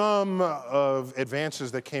sum of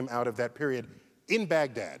advances that came out of that period in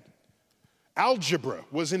Baghdad, algebra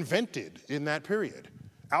was invented in that period.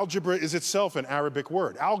 Algebra is itself an Arabic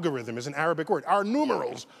word. Algorithm is an Arabic word. Our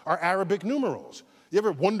numerals are Arabic numerals. You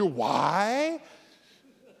ever wonder why?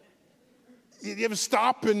 You ever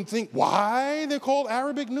stop and think why they're called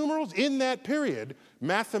Arabic numerals? In that period,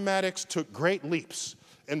 mathematics took great leaps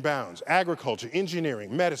and bounds. Agriculture,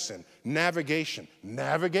 engineering, medicine, navigation.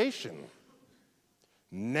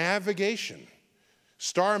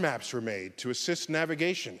 Star maps were made to assist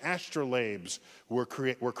navigation. Astrolabes were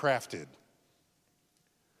crafted.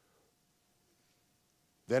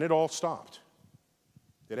 Then it all stopped.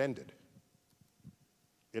 It ended.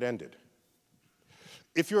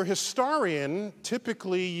 If you're a historian,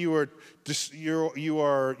 typically you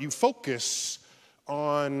focus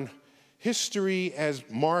on history as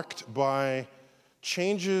marked by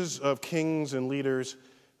changes of kings and leaders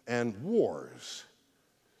and wars.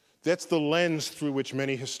 That's the lens through which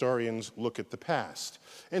many historians look at the past.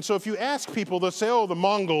 And so if you ask people, they'll say, oh, the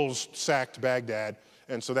Mongols sacked Baghdad,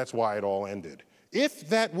 and so that's why it all ended. If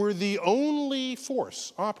that were the only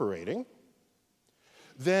force operating,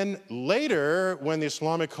 then later, when the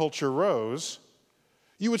Islamic culture rose,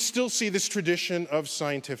 you would still see this tradition of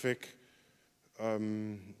scientific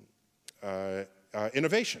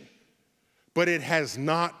innovation. But it has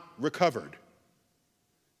not recovered.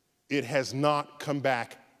 It has not come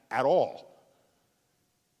back at all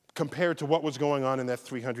compared to what was going on in that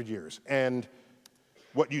 300 years. And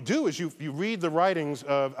what you do is you read the writings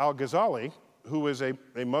of al-Ghazali, who was a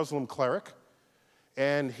Muslim cleric,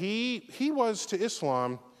 and he was to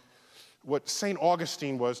Islam what St.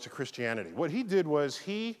 Augustine was to Christianity. What he did was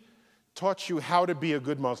he taught you how to be a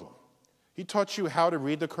good Muslim. He taught you how to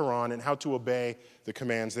read the Quran and how to obey the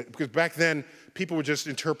commands, because back then people were just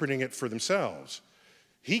interpreting it for themselves.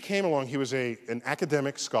 He came along, he was an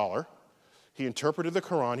academic scholar. He interpreted the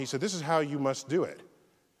Quran. He said, this is how you must do it.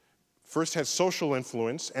 First had social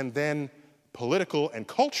influence, and then political and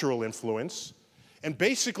cultural influence, and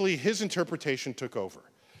basically his interpretation took over.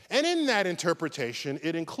 And in that interpretation,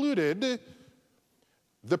 it included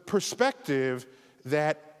the perspective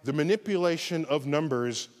that the manipulation of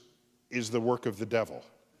numbers is the work of the devil.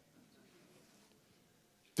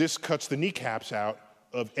 This cuts the kneecaps out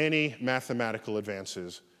of any mathematical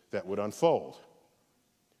advances that would unfold.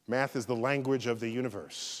 Math is the language of the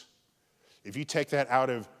universe. If you take that out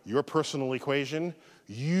of your personal equation,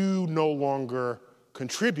 you no longer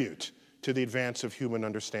contribute to the advance of human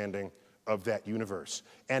understanding of that universe.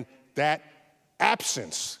 And that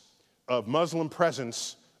absence of Muslim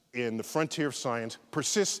presence in the frontier of science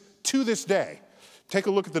persists to this day. Take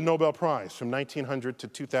a look at the Nobel Prize from 1900 to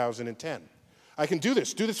 2010. I can do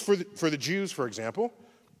this for the Jews, for example.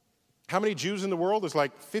 How many Jews in the world? There's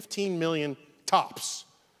like 15 million tops,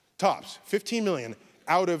 15 million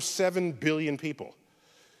out of 7 billion people.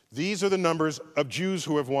 These are the numbers of Jews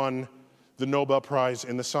who have won the Nobel Prize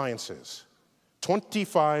in the sciences.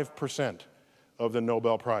 25% of the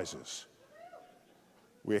Nobel Prizes.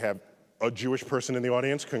 We have a Jewish person in the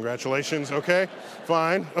audience. Congratulations. Okay,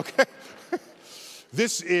 fine. Okay.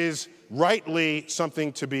 This is rightly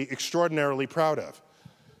something to be extraordinarily proud of.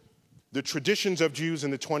 The traditions of Jews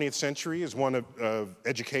in the 20th century is one of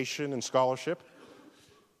education and scholarship.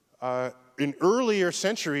 In earlier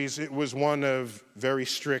centuries, it was one of very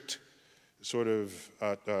strict sort of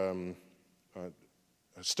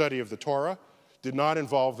study of the Torah. Did not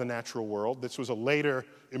involve the natural world. This was a later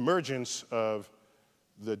emergence of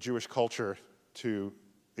the Jewish culture to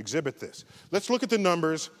exhibit this. Let's look at the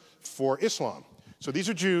numbers for Islam. So these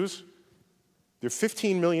are Jews. There are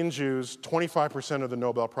 15 million Jews, 25% of the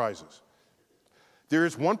Nobel Prizes. There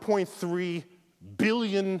is 1.3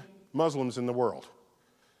 billion Muslims in the world.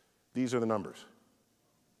 These are the numbers.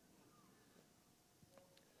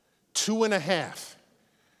 2.5.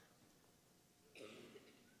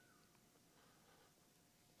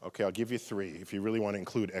 Okay, I'll give you 3 if you really want to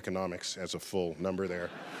include economics as a full number there,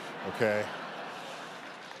 okay?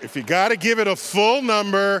 If you got to give it a full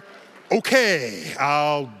number, okay,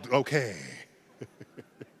 okay.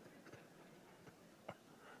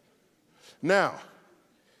 Now,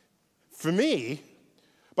 for me,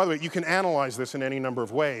 by the way, you can analyze this in any number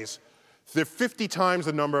of ways. There are 50 times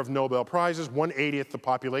the number of Nobel Prizes, 1/80th the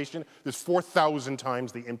population. There's 4,000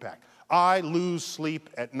 times the impact. I lose sleep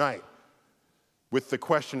at night with the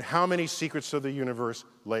question, how many secrets of the universe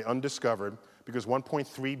lay undiscovered? Because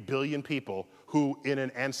 1.3 billion people who in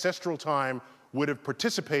an ancestral time would have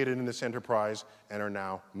participated in this enterprise and are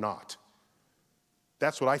now not.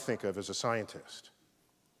 That's what I think of as a scientist.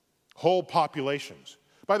 Whole populations.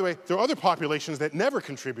 By the way, there are other populations that never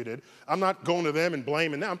contributed. I'm not going to them and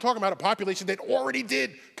blaming them. I'm talking about a population that already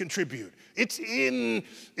did contribute. It's in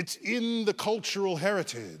the cultural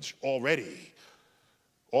heritage already.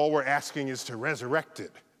 All we're asking is to resurrect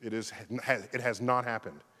it. It has not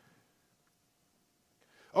happened.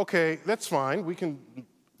 Okay, that's fine.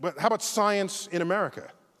 But how about science in America?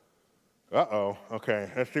 Uh-oh. Okay,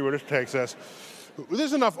 let's see where this takes us.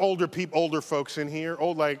 There's enough older folks in here,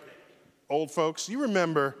 old folks. You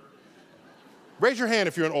remember, raise your hand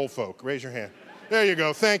if you're an old folk. Raise your hand. There you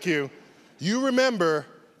go, thank you. You remember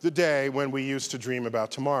the day when we used to dream about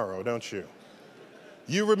tomorrow, don't you?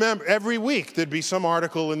 You remember every week there'd be some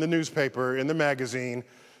article in the newspaper, in the magazine,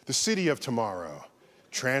 the city of tomorrow,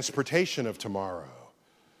 transportation of tomorrow,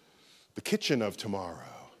 the kitchen of tomorrow.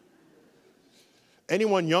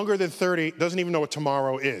 Anyone younger than 30 doesn't even know what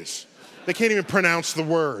tomorrow is. They can't even pronounce the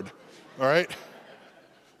word, all right?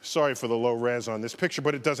 Sorry for the low res on this picture,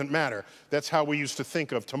 but it doesn't matter. That's how we used to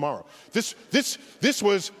think of tomorrow. This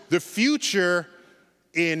was the future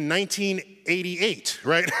in 1988,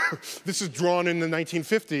 right? This is drawn in the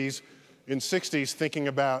 1950s, in 60s, thinking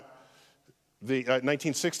about the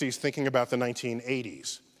 1960s, thinking about the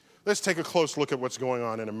 1980s. Let's take a close look at what's going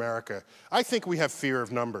on in America. I think we have fear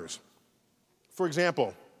of numbers. For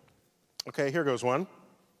example, okay, here goes one.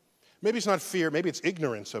 Maybe it's not fear, maybe it's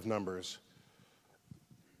ignorance of numbers.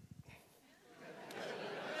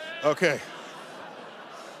 Okay.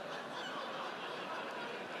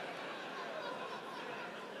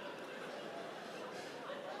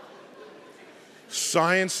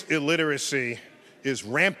 Science illiteracy is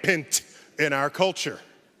rampant in our culture.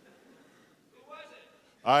 Who was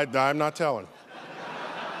it? I'm not telling.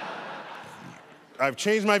 I've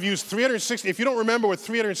changed my views 360. If you don't remember what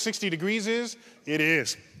 360 degrees is, it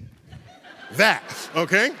is that,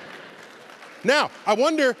 okay? Now, I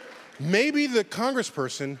wonder, maybe the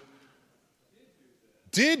congressperson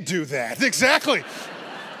did do that. Exactly.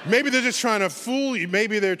 Maybe they're just trying to fool you.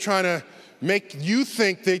 Maybe they're trying to make you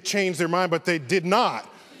think they changed their mind, but they did not,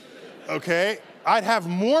 okay? I'd have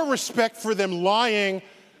more respect for them lying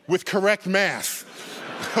with correct math,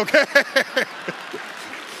 okay?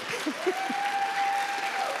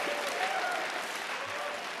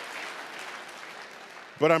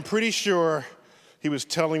 But I'm pretty sure he was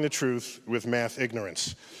telling the truth with math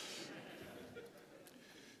ignorance.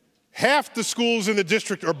 Half the schools in the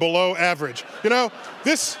district are below average. You know,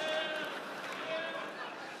 that's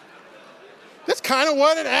kind of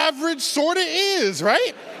what an average sort of is,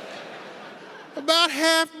 right? About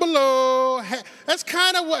half below. That's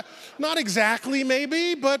kind of what, not exactly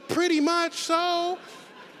maybe, but pretty much so.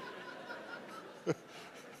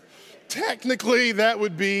 Technically, that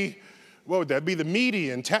would be, what would that be? The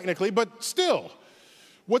median, technically, but still.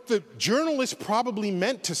 What the journalist probably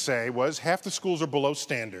meant to say was half the schools are below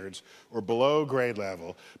standards or below grade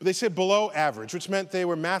level, but they said below average, which meant they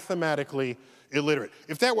were mathematically illiterate.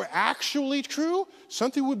 If that were actually true,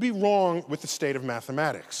 something would be wrong with the state of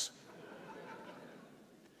mathematics.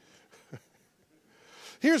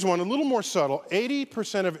 Here's one, a little more subtle.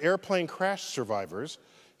 80% of airplane crash survivors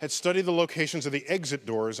had studied the locations of the exit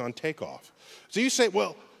doors on takeoff. So you say,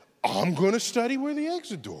 well, I'm going to study where the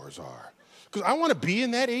exit doors are because I want to be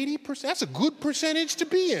in that 80%. That's a good percentage to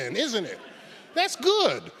be in, isn't it? That's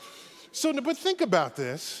good. So, but think about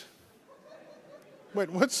this.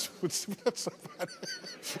 Wait, what's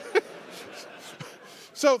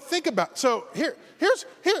so think about, so here,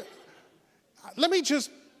 let me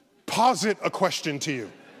just posit a question to you.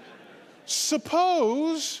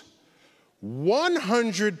 Suppose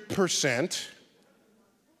 100%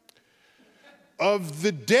 of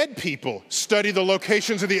the dead people study the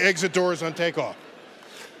locations of the exit doors on takeoff.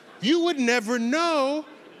 You would never know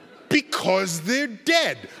because they're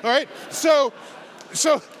dead, all right? So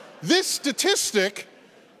this statistic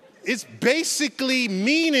is basically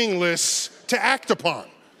meaningless to act upon,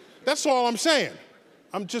 That's all I'm saying.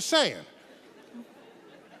 I'm just saying.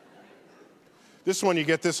 This one, you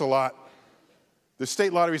get this a lot. The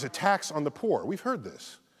state lottery is a tax on the poor. We've heard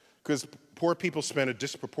this because poor people spend a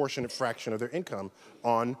disproportionate fraction of their income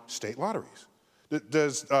on state lotteries.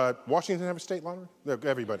 Does Washington have a state lottery? No,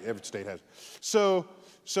 every state has.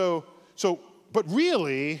 But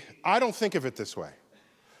really, I don't think of it this way.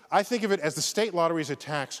 I think of it as the state lottery is a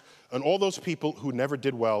tax on all those people who never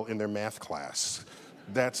did well in their math class.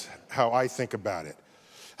 That's how I think about it.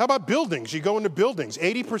 How about buildings? You go into buildings.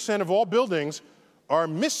 80% of all buildings are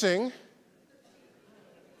missing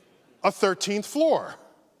a 13th floor.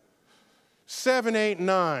 7, 8,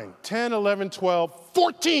 9, 10, 11, 12,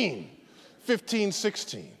 14, 15,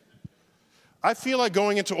 16. I feel like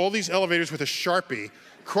going into all these elevators with a Sharpie,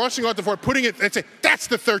 crossing out the floor, putting it, and say, that's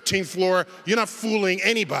the 13th floor. You're not fooling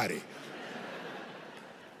anybody.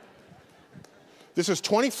 This is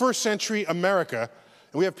 21st century America,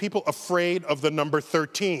 and we have people afraid of the number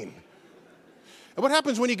 13. And what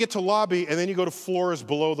happens when you get to lobby and then you go to floors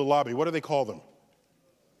below the lobby? What do they call them?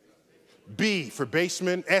 B for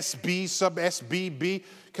basement, SB, sub SBB.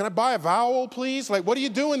 Can I buy a vowel, please? Like, what are you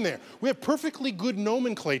doing there? We have perfectly good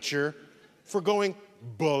nomenclature for going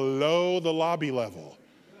below the lobby level.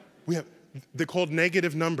 They're called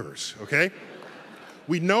negative numbers, okay?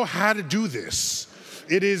 We know how to do this.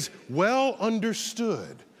 It is well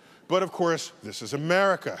understood. But of course, this is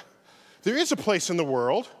America. There is a place in the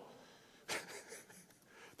world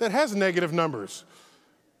that has negative numbers.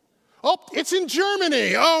 Oh, it's in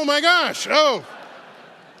Germany. Oh my gosh. Oh,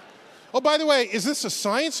 by the way, is this a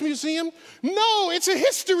science museum? No, it's a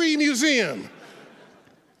history museum.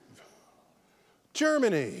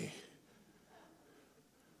 Germany.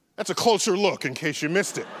 That's a closer look in case you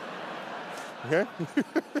missed it. Okay?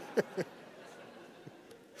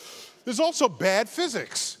 There's also bad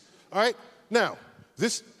physics. All right? Now,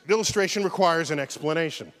 this illustration requires an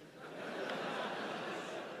explanation.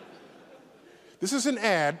 This is an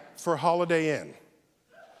ad for Holiday Inn.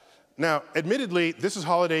 Now, admittedly, this is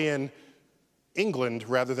Holiday Inn England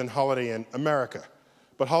rather than Holiday Inn America.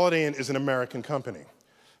 But Holiday Inn is an American company.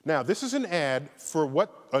 Now, this is an ad for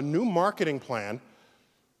a new marketing plan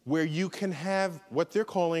where you can have what they're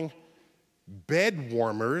calling bed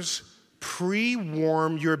warmers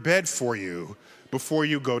pre-warm your bed for you before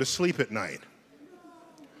you go to sleep at night.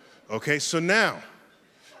 Okay, so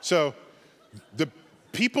the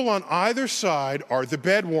people on either side are the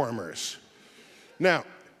bed warmers. Now,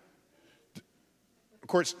 of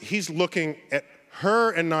course, he's looking at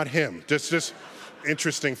her and not him. Just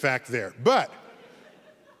interesting fact there. But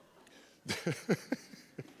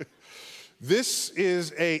this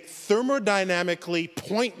is a thermodynamically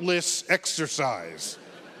pointless exercise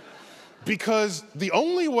because the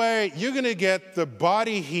only way you're going to get the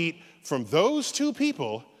body heat from those two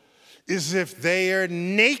people is if they are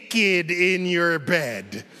naked in your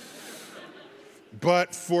bed.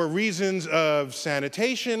 But for reasons of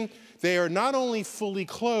sanitation, they are not only fully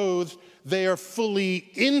clothed, they are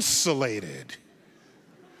fully insulated.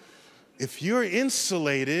 If you're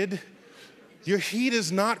insulated, your heat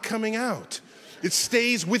is not coming out. It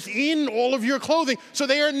stays within all of your clothing, so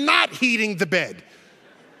they are not heating the bed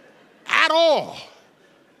at all.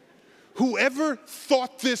 Whoever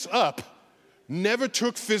thought this up never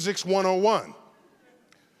took Physics 101.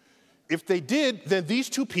 If they did, then these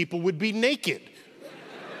two people would be naked.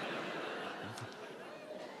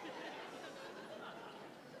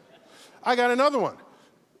 I got another one.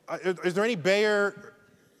 Is there any Bayer,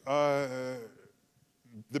 the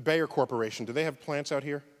Bayer Corporation, do they have plants out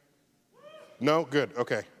here? No? Good,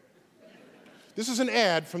 okay. This is an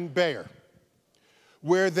ad from Bayer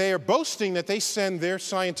where they are boasting that they send their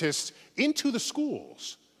scientists into the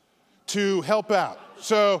schools to help out.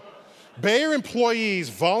 So Bayer employees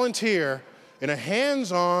volunteer in a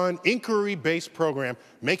hands-on, inquiry-based program,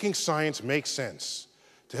 making science make sense,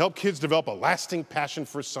 to help kids develop a lasting passion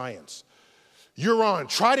for science. You're on.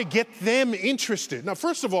 Try to get them interested. Now,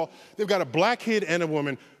 first of all, they've got a black kid and a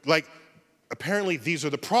woman. Like, apparently these are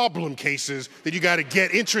the problem cases that you got to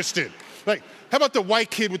get interested. Like, how about the white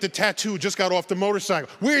kid with the tattoo who just got off the motorcycle?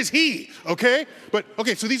 Where's he? Okay? But,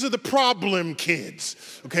 okay, so these are the problem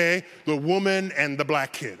kids, okay? The woman and the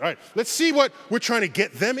black kid. All right, let's see what we're trying to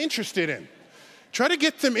get them interested in. Try to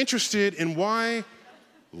get them interested in why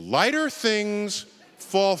lighter things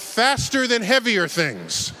fall faster than heavier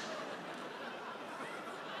things.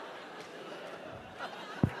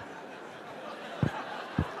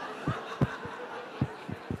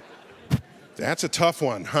 That's a tough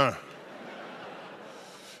one, huh?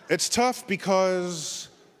 It's tough because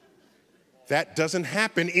that doesn't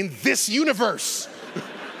happen in this universe.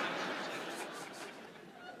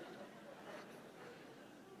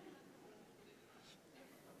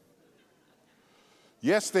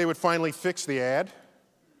 Yes, they would finally fix the ad.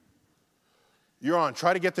 You're on.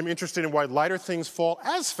 Try to get them interested in why lighter things fall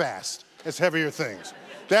as fast as heavier things.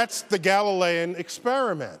 That's the Galilean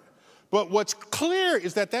experiment. But what's clear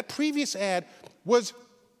is that that previous ad was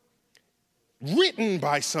written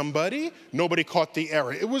by somebody. Nobody caught the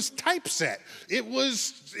error. It was typeset. It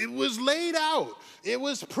was laid out. It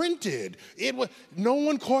was printed. No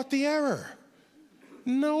one caught the error.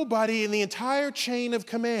 Nobody in the entire chain of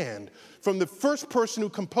command, from the first person who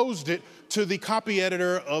composed it to the copy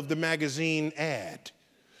editor of the magazine ad.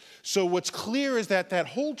 So what's clear is that that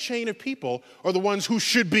whole chain of people are the ones who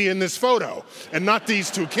should be in this photo, and not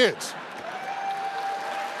these two kids.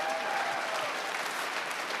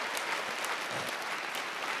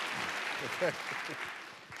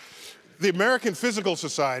 The American Physical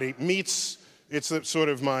Society meets, it's sort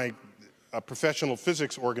of my professional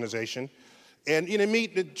physics organization, and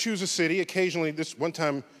choose a city. Occasionally, this one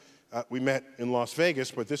time we met in Las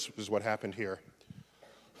Vegas, but this is what happened here.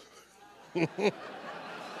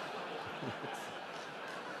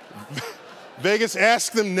 Vegas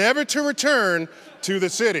asked them never to return to the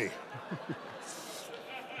city.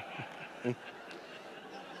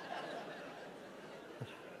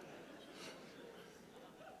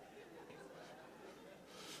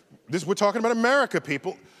 We're talking about America,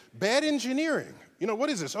 people. Bad engineering. What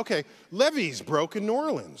is this? Okay, levees broke in New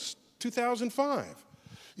Orleans, 2005.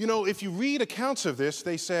 If you read accounts of this,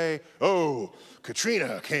 they say, oh,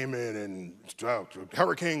 Katrina came in and,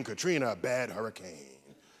 Hurricane Katrina, bad hurricane.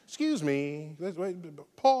 Excuse me,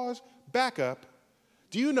 pause, back up.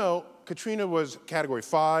 Do you know Katrina was category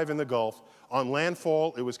 5 in the Gulf? On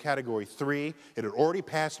landfall, it was category 3. It had already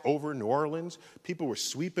passed over New Orleans. People were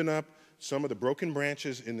sweeping up some of the broken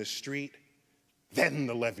branches in the street. Then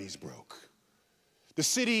the levees broke. The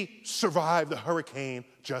city survived the hurricane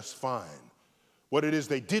just fine. What it is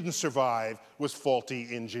they didn't survive was faulty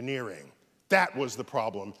engineering. That was the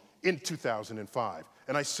problem in 2005.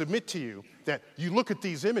 And I submit to you that you look at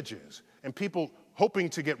these images and people hoping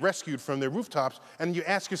to get rescued from their rooftops, and you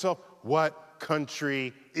ask yourself, what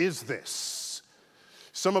country is this?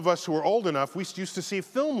 Some of us who are old enough, we used to see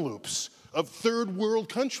film loops of third world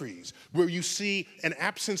countries where you see an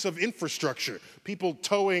absence of infrastructure, people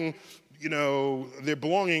towing, their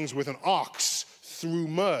belongings with an ox through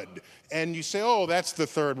mud. And you say, oh, that's the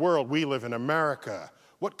third world. We live in America.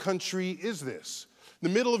 What country is this?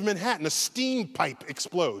 In the middle of Manhattan, a steam pipe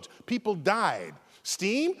explodes. People died.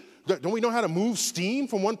 Steam? Don't we know how to move steam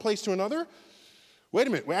from one place to another? Wait a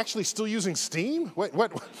minute, we're actually still using steam?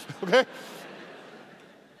 What? Okay.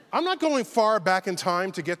 I'm not going far back in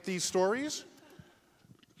time to get these stories.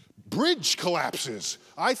 Bridge collapses.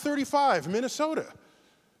 I-35, Minnesota.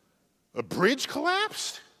 A bridge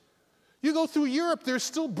collapsed? You go through Europe, there's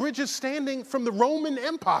still bridges standing from the Roman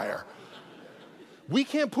Empire. We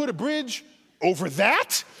can't put a bridge over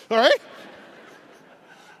that, all right?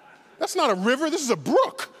 That's not a river, this is a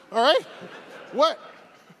brook, all right?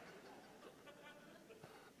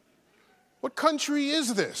 What country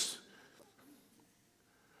is this?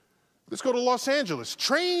 Let's go to Los Angeles.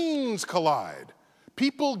 Trains collide.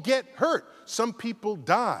 People get hurt. Some people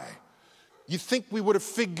die. You think we would have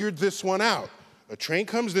figured this one out. A train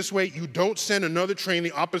comes this way, you don't send another train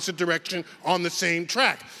the opposite direction on the same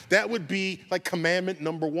track. That would be like commandment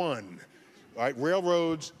number 1. All right,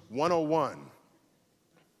 Railroads 101.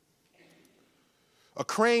 A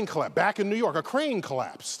crane collapsed. Back in New York, a crane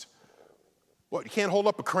collapsed. What, you can't hold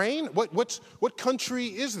up a crane? What country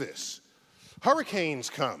is this? Hurricanes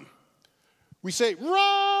come. We say,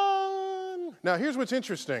 run! Now, here's what's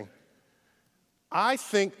interesting. I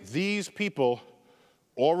think these people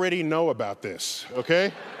already know about this,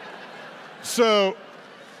 okay? So,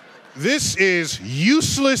 this is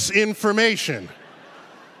useless information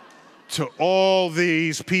to all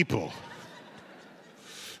these people.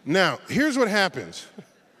 Now, here's what happens.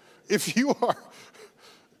 If you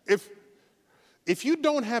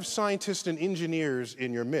don't have scientists and engineers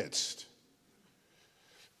in your midst,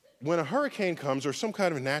 when a hurricane comes or some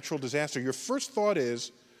kind of natural disaster, your first thought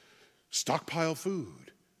is stockpile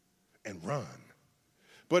food and run.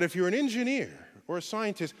 But if you're an engineer or a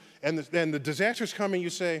scientist and the disaster's coming,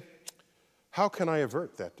 you say, how can I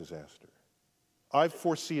avert that disaster? I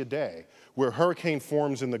foresee a day where a hurricane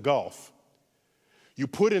forms in the Gulf. You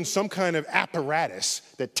put in some kind of apparatus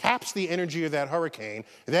that taps the energy of that hurricane,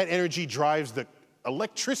 and that energy drives the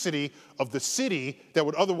electricity of the city that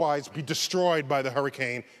would otherwise be destroyed by the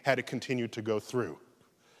hurricane had it continued to go through.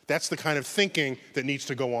 That's the kind of thinking that needs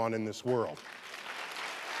to go on in this world.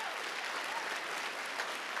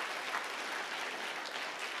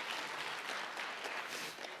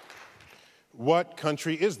 What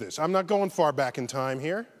country is this? I'm not going far back in time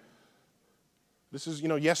here. This is,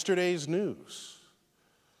 yesterday's news.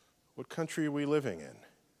 What country are we living in?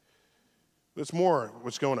 There's more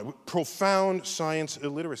what's going on. Profound science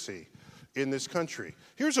illiteracy in this country.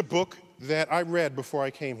 Here's a book that I read before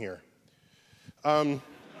I came here. I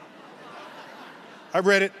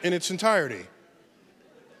read it in its entirety.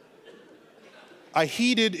 I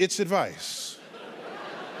heeded its advice.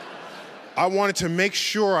 I wanted to make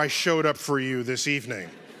sure I showed up for you this evening.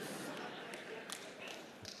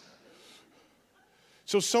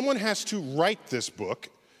 So someone has to write this book.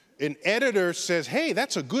 An editor says, hey,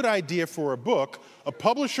 that's a good idea for a book. A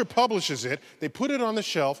publisher publishes it, they put it on the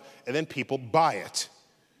shelf, and then people buy it.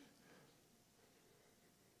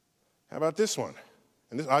 How about this one?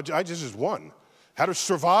 And this, I just one. How to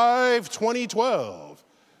Survive 2012.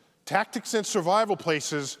 Tactics and Survival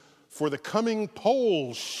Places for the Coming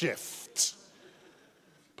Pole Shift.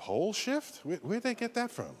 Pole shift? Where'd they get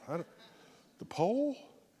that from? The pole?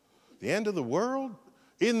 The end of the world?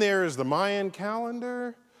 In there is the Mayan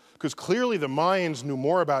calendar, because clearly the Mayans knew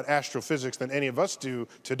more about astrophysics than any of us do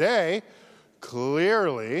today.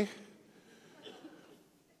 Clearly.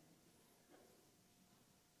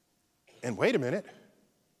 And wait a minute.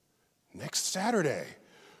 Next Saturday.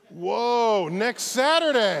 Whoa, next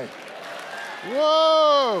Saturday.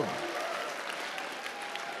 Whoa.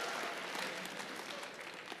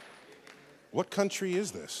 What country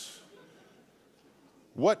is this?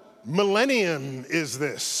 What millennium is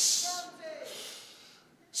this?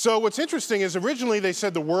 So what's interesting is originally they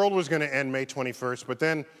said the world was going to end May 21st, but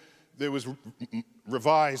then it was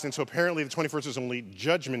revised, and so apparently the 21st is only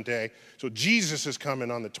Judgment Day, so Jesus is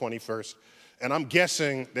coming on the 21st, and I'm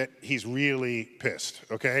guessing that he's really pissed,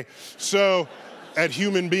 okay? So, at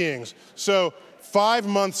human beings. So 5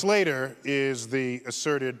 months later is the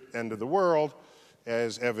asserted end of the world,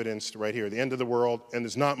 as evidenced right here, the end of the world, and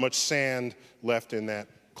there's not much sand left in that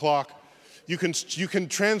clock. You can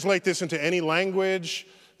translate this into any language.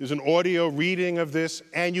 There's an audio reading of this,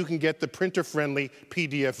 and you can get the printer-friendly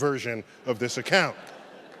PDF version of this account.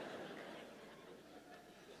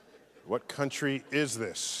 What country is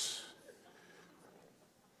this?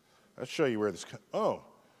 I'll show you where this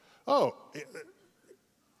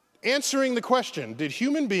answering the question, did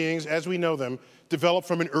human beings, as we know them, develop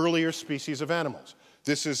from an earlier species of animals?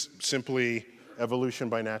 This is simply evolution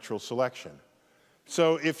by natural selection.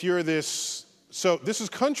 So if you're this is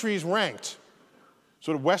countries ranked,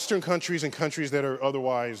 sort of Western countries and countries that are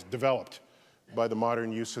otherwise developed by the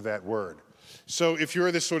modern use of that word. So if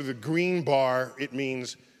you're this sort of the green bar, it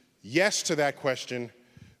means yes to that question,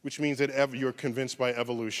 which means that you're convinced by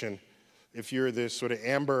evolution. If you're this sort of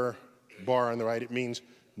amber bar on the right, it means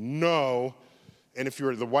no. And if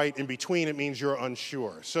you're the white in between, it means you're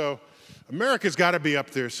unsure. So America's got to be up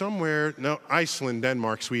there somewhere. No, Iceland,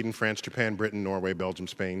 Denmark, Sweden, France, Japan, Britain, Norway, Belgium,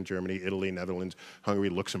 Spain, Germany, Italy, Netherlands, Hungary,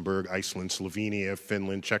 Luxembourg, Iceland, Slovenia,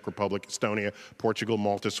 Finland, Czech Republic, Estonia, Portugal,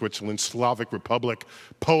 Malta, Switzerland, Slavic Republic,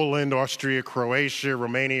 Poland, Austria, Croatia,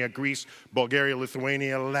 Romania, Greece, Bulgaria,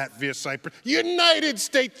 Lithuania, Latvia, Cyprus, United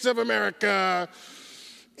States of America,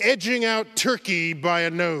 edging out Turkey by a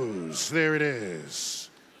nose. There it is.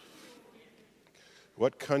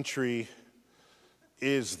 What country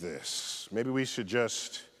is this? Maybe we should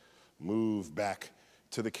just move back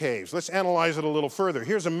to the caves. Let's analyze it a little further.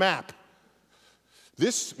 Here's a map.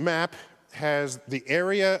 This map has the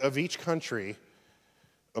area of each country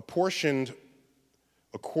apportioned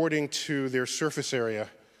according to their surface area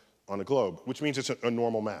on a globe, which means it's a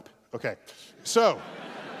normal map. Okay, so,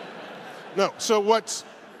 so what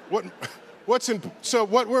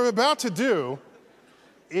we're about to do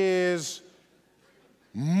is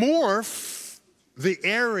morph the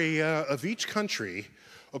area of each country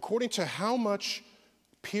according to how much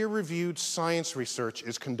peer-reviewed science research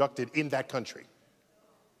is conducted in that country.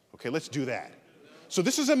 Okay, let's do that. So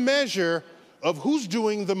this is a measure of who's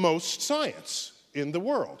doing the most science in the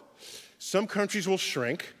world. Some countries will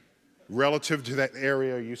shrink relative to that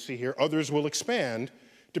area you see here. Others will expand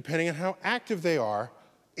depending on how active they are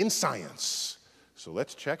in science. So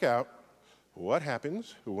let's check out what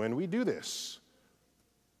happens when we do this.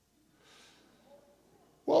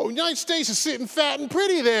 Whoa, the United States is sitting fat and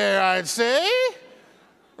pretty there, I'd say.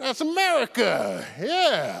 That's America,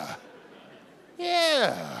 yeah.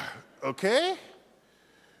 Yeah, okay.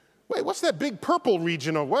 Wait, what's that big purple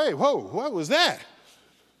region away? Whoa, what was that?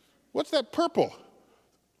 What's that purple?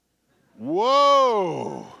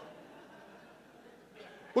 Whoa.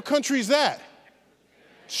 What country is that?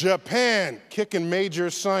 Japan, kicking major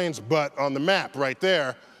science butt on the map right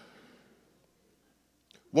there.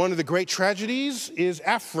 One of the great tragedies is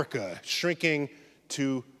Africa shrinking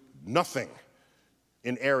to nothing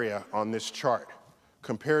in area on this chart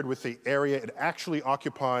compared with the area it actually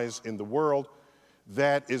occupies in the world.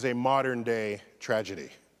 That is a modern-day tragedy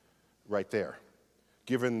right there,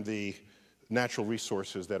 given the natural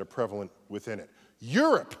resources that are prevalent within it.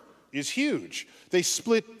 Europe is huge. They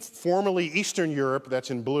split formerly Eastern Europe, that's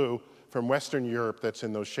in blue, from Western Europe, that's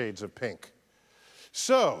in those shades of pink.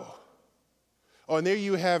 So, oh, and there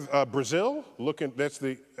you have Brazil, that's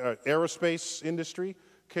the aerospace industry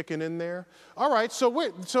kicking in there. All right, so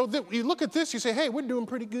you look at this, you say, hey, we're doing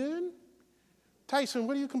pretty good. Tyson,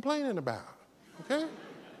 what are you complaining about? Okay?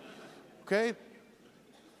 Okay?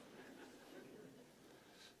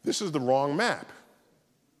 This is the wrong map.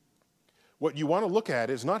 What you want to look at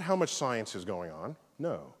is not how much science is going on,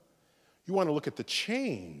 no. You want to look at the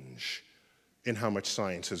change in how much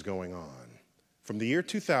science is going on from the year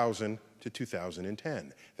 2000 to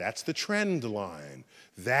 2010. That's the trend line.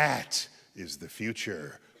 That is the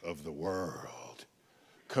future of the world.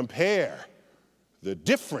 Compare the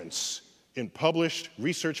difference in published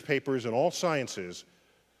research papers in all sciences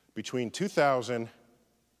between 2000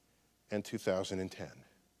 and 2010,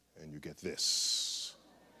 and you get this.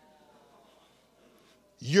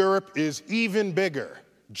 Europe is even bigger.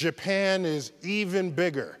 Japan is even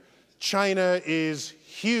bigger. China is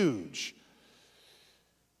huge.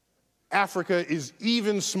 Africa is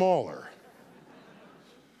even smaller.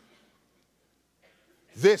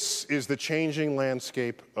 This is the changing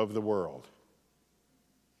landscape of the world.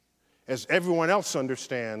 As everyone else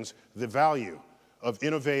understands the value of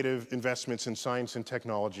innovative investments in science and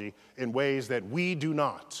technology in ways that we do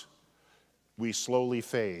not, we slowly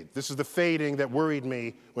fade. This is the fading that worried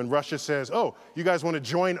me when Russia says, oh, you guys want to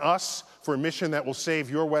join us for a mission that will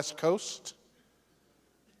save your West Coast?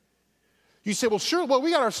 You say, well, sure, well,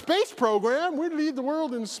 we got our space program. We lead the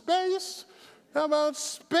world in space. How about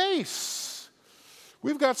space?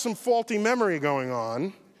 We've got some faulty memory going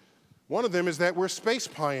on. One of them is that we're space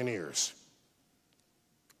pioneers.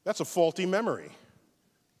 That's a faulty memory.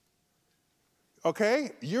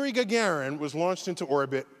 Okay? Yuri Gagarin was launched into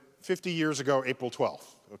orbit 50 years ago, April 12th,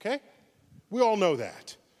 okay? We all know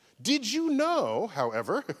that. Did you know,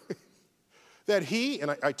 however, that he,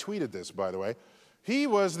 and I tweeted this, by the way, he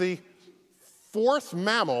was the fourth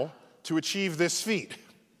mammal to achieve this feat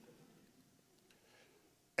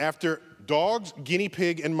after dogs, guinea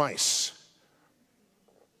pig, and mice.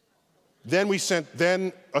 Then we sent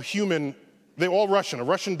a human, they all Russian, a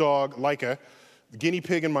Russian dog, Laika, guinea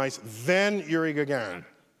pig and mice, then Yuri Gagarin.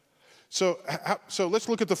 So let's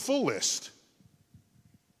look at the full list.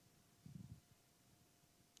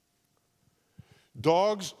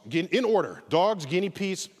 Dogs, in order, dogs, guinea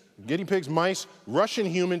pigs, mice, Russian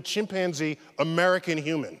human, chimpanzee, American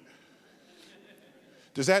human.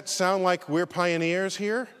 Does that sound like we're pioneers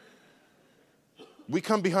here? We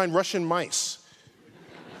come behind Russian mice.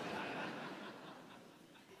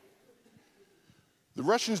 The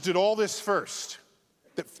Russians did all this first.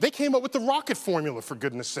 They came up with the rocket formula, for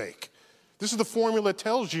goodness sake. This is the formula that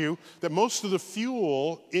tells you that most of the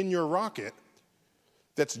fuel in your rocket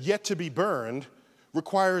that's yet to be burned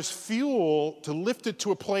requires fuel to lift it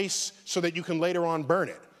to a place so that you can later on burn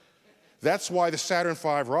it. That's why the Saturn V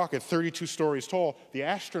rocket, 32 stories tall, the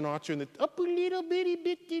astronauts are in the upper little bitty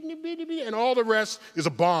bitty, and all the rest is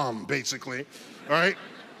a bomb, basically, all right?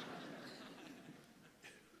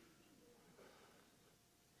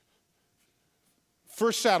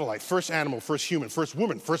 First satellite, first animal, first human, first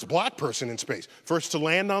woman, first black person in space, first to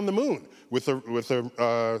land on the moon with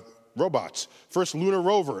the robots, first lunar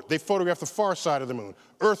rover. They photographed the far side of the moon,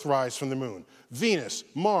 Earthrise from the moon, Venus,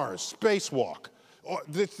 Mars, spacewalk.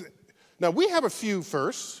 Now, we have a few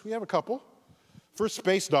firsts. We have a couple. First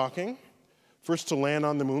space docking, first to land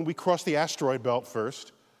on the moon. We crossed the asteroid belt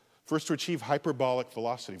first, first to achieve hyperbolic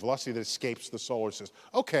velocity, velocity that escapes the solar system.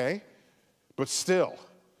 Okay, but still,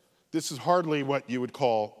 this is hardly what you would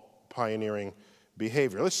call pioneering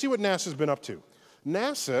behavior. Let's see what NASA's been up to.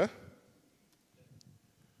 NASA,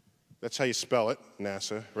 that's how you spell it,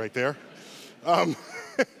 NASA, right there.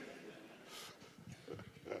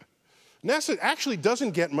 NASA actually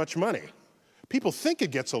doesn't get much money. People think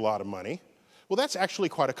it gets a lot of money. Well, that's actually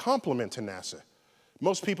quite a compliment to NASA.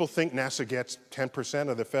 Most people think NASA gets 10%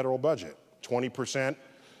 of the federal budget, 20%,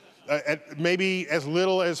 maybe as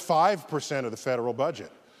little as 5% of the federal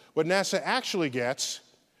budget. What NASA actually gets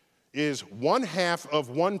is 1/2 of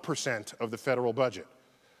 1% of the federal budget,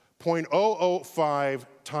 0.005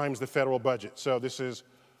 times the federal budget. So this is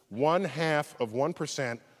 1/2 of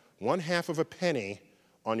 1%, 1/2 of a penny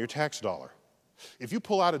on your tax dollar. If you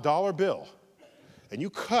pull out a dollar bill and you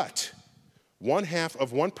cut 1/2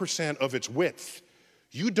 of 1% of its width,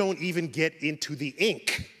 you don't even get into the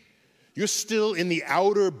ink You're still in the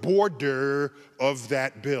outer border of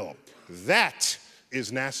that bill. That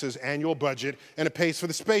is NASA's annual budget, and it pays for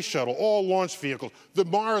the space shuttle, all launch vehicles, the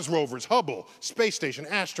Mars rovers, Hubble, space station,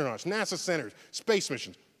 astronauts, NASA centers, space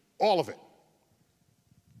missions, all of it.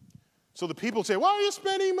 So the people say, why are you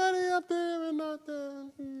spending money up there and not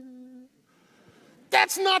down here?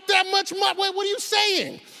 That's not that much money. What are you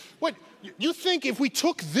saying? What, you think if we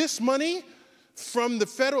took this money from the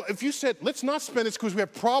federal, if you said, let's not spend this because we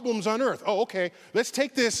have problems on Earth. Oh, okay, let's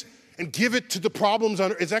take this and give it to the problems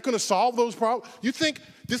on Earth. Is that going to solve those problems? You think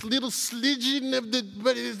this little slidging of the,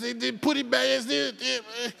 but they put it back as there.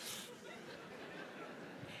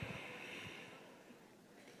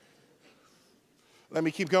 Let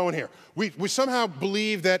me keep going here. We somehow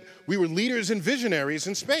believe that we were leaders and visionaries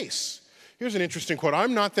in space. Here's an interesting quote.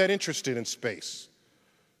 I'm not that interested in space.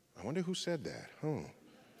 I wonder who said that. Oh.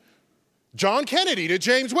 John Kennedy to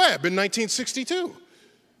James Webb in 1962.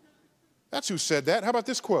 That's who said that. How about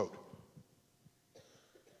this quote?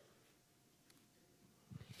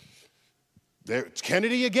 There, it's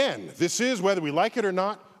Kennedy again. This is, whether we like it or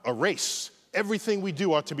not, a race. Everything we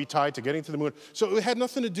do ought to be tied to getting to the moon. So it had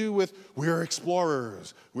nothing to do with we're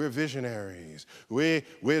explorers, we're visionaries,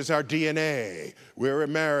 where's our DNA, we're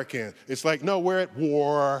American. It's like, no, we're at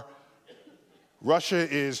war. Russia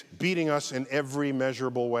is beating us in every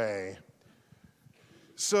measurable way.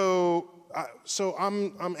 So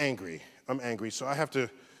I'm angry. I'm angry. So I have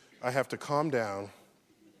to calm down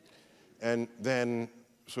and then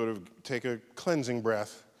sort of take a cleansing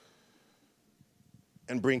breath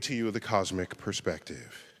and bring to you the cosmic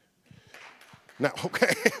perspective. Now,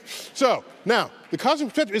 okay, so now the cosmic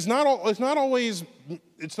perspective is not always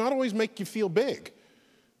make you feel big.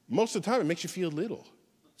 Most of the time, it makes you feel little.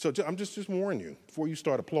 So I'm just warning you before you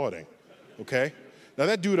start applauding, okay? Now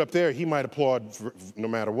that dude up there, he might applaud no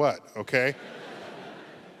matter what, okay?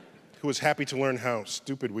 Who was happy to learn how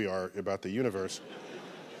stupid we are about the universe.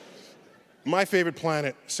 My favorite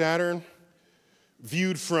planet, Saturn,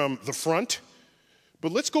 viewed from the front.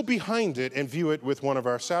 But let's go behind it and view it with one of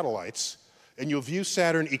our satellites, and you'll view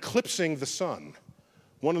Saturn eclipsing the sun.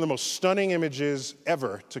 One of the most stunning images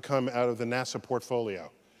ever to come out of the NASA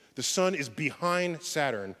portfolio. The sun is behind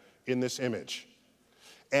Saturn in this image.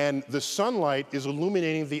 And the sunlight is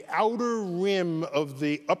illuminating the outer rim of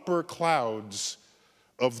the upper clouds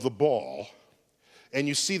of the ball, and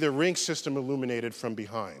you see the ring system illuminated from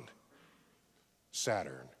behind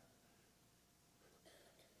Saturn.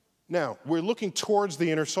 Now, we're looking towards the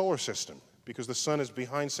inner solar system because the sun is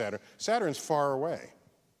behind Saturn. Saturn's far away.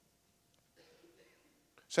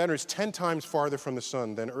 Saturn is 10 times farther from the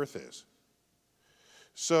sun than Earth is.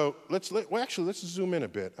 So let's zoom in a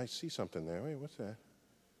bit. I see something there. Wait, what's that?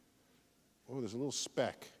 Oh, there's a little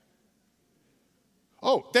speck.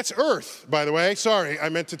 Oh, that's Earth, by the way. Sorry, I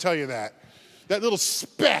meant to tell you that. That little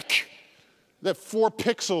speck, that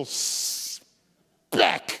 4-pixel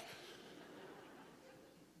speck,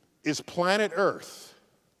 is planet Earth.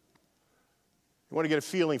 You want to get a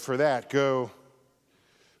feeling for that, go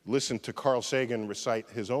listen to Carl Sagan recite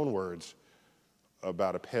his own words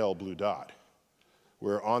about a pale blue dot,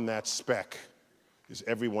 where on that speck is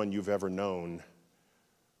everyone you've ever known,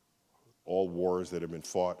 all wars that have been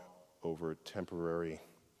fought over temporary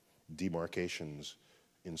demarcations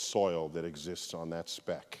in soil that exists on that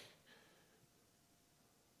speck.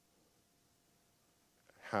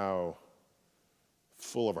 How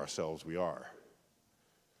full of ourselves we are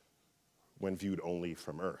when viewed only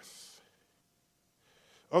from Earth.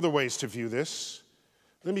 Other ways to view this,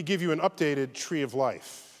 let me give you an updated tree of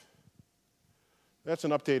life. That's an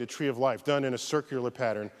updated tree of life done in a circular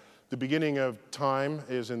pattern. The beginning of time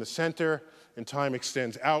is in the center and time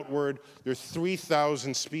extends outward. There's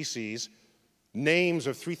 3,000 species, names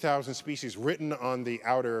of 3,000 species written on the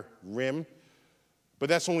outer rim, but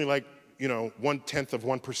that's only like 1/10 of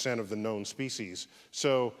 1% of the known species.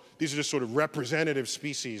 So these are just sort of representative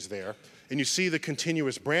species there. And you see the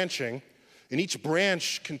continuous branching, and each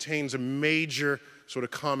branch contains a major sort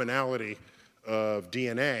of commonality of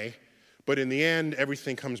DNA, but in the end,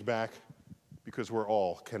 everything comes back because we're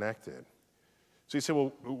all connected. So you say,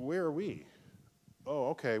 well, where are we? Oh,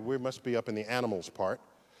 okay, we must be up in the animals part,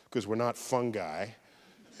 because we're not fungi,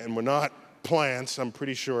 and we're not plants, I'm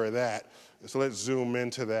pretty sure of that. So let's zoom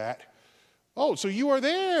into that. Oh, so you are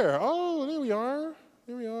there. Oh, there we are.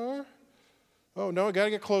 There we are. Oh, no, I got to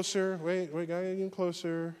get closer. Wait, got to get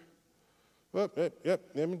closer. Oh, yep,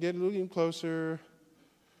 let me get a little closer.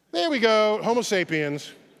 There we go, Homo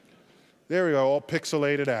sapiens. There we go, all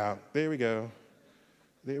pixelated out. There we go.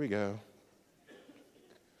 There we go.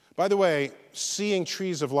 By the way, seeing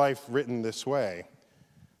trees of life written this way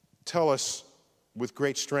tell us with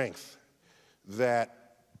great strength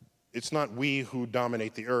that it's not we who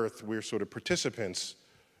dominate the Earth, we're sort of participants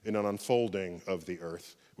in an unfolding of the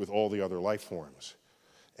Earth with all the other life forms.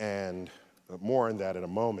 And more on that in a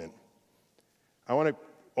moment. I want to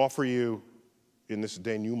offer you, in this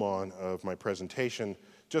denouement of my presentation,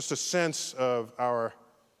 just a sense of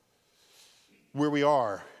where we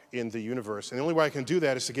are in the universe. And the only way I can do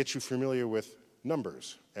that is to get you familiar with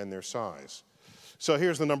numbers and their size. So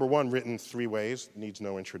here's the number one, written 3 ways, needs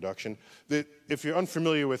no introduction. If you're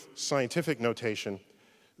unfamiliar with scientific notation,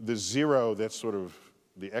 the 0, that's sort of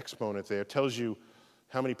the exponent there, tells you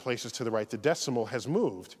how many places to the right the decimal has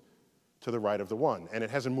moved to the right of the 1. And it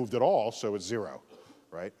hasn't moved at all, so it's 0,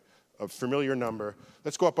 right? A familiar number.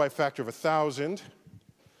 Let's go up by a factor of 1,000.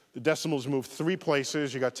 The decimals moved 3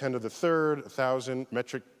 places. You got 10 to the 3rd, 1,000,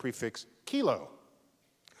 metric prefix kilo.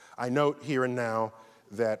 I note here and now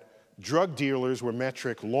that drug dealers were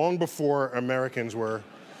metric long before Americans were,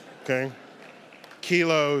 okay?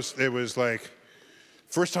 Kilos, it was like,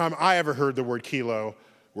 first time I ever heard the word kilo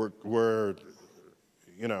were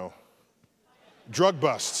you know, drug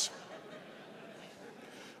busts.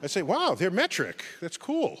 I say, wow, they're metric. That's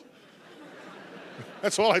cool.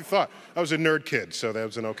 That's all I thought. I was a nerd kid, so that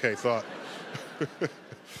was an okay thought.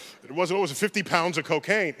 It wasn't always 50 pounds of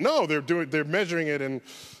cocaine. No, they're measuring it in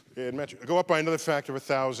metric. Go up by another factor of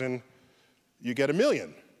 1,000, you get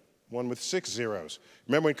 1,000,000, one with 6 zeros.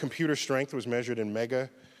 Remember when computer strength was measured in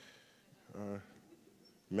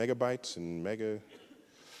megabytes and mega?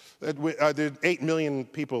 There are 8 million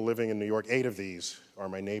people living in New York. 8 of these are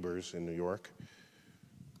my neighbors in New York.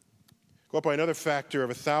 Go up by another factor of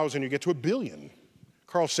 1,000, you get to 1 billion.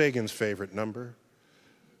 Carl Sagan's favorite number.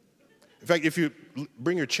 In fact, if you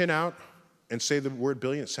bring your chin out and say the word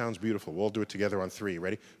billion, it sounds beautiful. We'll do it together on 3.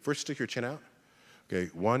 Ready? First, stick your chin out. Okay,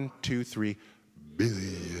 1, 2, 3,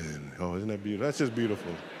 billion. Oh, isn't that beautiful? That's just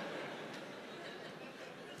beautiful.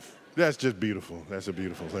 That's just beautiful. That's a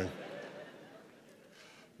beautiful thing.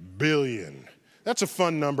 Billion. That's a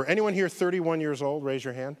fun number. Anyone here 31 years old? Raise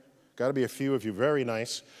your hand. Got to be a few of you. Very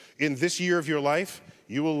nice. In this year of your life,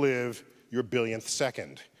 you will live your billionth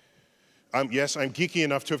second. Yes, I'm geeky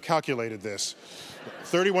enough to have calculated this.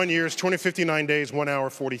 31 years, 259 days, 1 hour,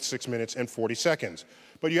 46 minutes, and 40 seconds.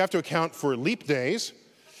 But you have to account for leap days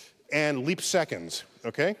and leap seconds,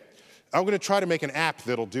 okay? I'm going to try to make an app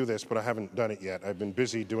that'll do this, but I haven't done it yet. I've been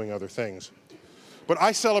busy doing other things. But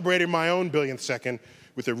I celebrated my own billionth second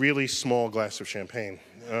with a really small glass of champagne.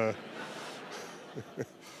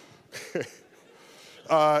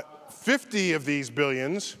 50 of these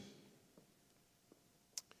billions.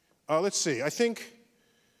 Let's see, I think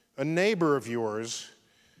a neighbor of yours,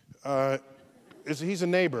 he's a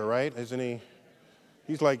neighbor, right? Isn't he?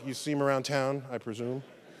 He's like, you see him around town, I presume?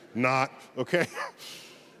 Not, okay.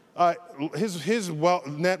 His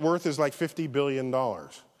net worth is like $50 billion,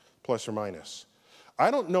 plus or minus. I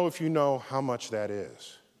don't know if you know how much that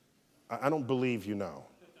is. I don't believe you know.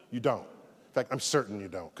 You don't. In fact, I'm certain you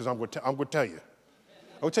don't, because I'm going to tell you.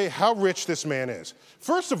 I will tell you how rich this man is.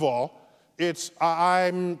 First of all,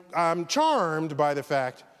 I'm charmed by the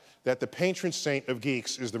fact that the patron saint of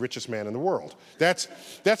geeks is the richest man in the world. That's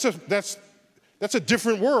a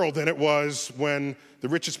different world than it was when the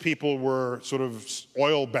richest people were sort of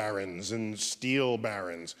oil barons and steel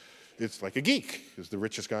barons. It's like a geek is the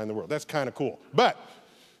richest guy in the world. That's kind of cool. But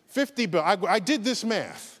 50 billion, I did this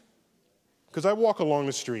math because I walk along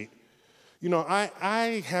the street. You know,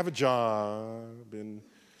 I have a job and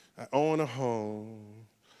I own a home.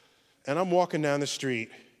 And I'm walking down the street,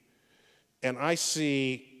 and I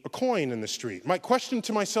see a coin in the street. My question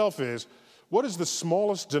to myself is, what is the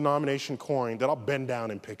smallest denomination coin that I'll bend down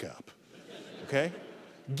and pick up? Okay?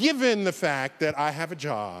 Given the fact that I have a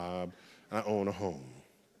job and I own a home.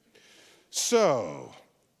 So,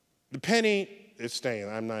 the penny is staying.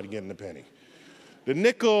 I'm not getting the penny. The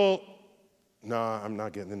nickel, no, I'm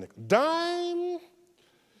not getting the nickel. Dime,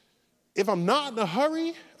 if I'm not in a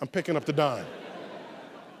hurry, I'm picking up the dime.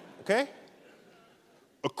 Okay?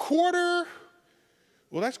 A quarter,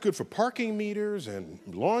 well, that's good for parking meters and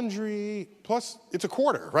laundry, plus it's a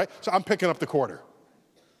quarter, right? So I'm picking up the quarter.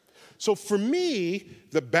 So for me,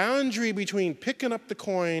 the boundary between picking up the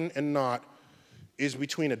coin and not is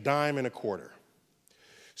between a dime and a quarter.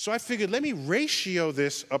 So I figured, let me ratio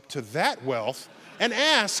this up to that wealth and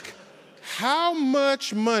ask, how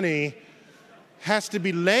much money has to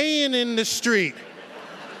be laying in the street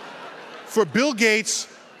for Bill Gates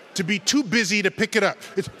to be too busy to pick it up?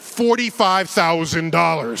 It's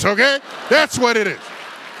 $45,000, okay? That's what it is.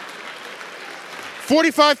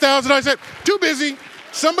 45,000, I said, too busy.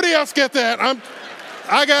 Somebody else get that.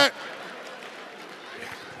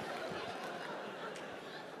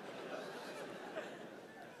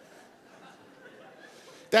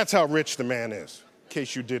 That's how rich the man is, in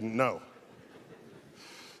case you didn't know.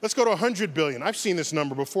 Let's go to 100 billion. I've seen this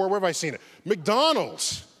number before. Where have I seen it?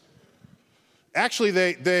 McDonald's. Actually,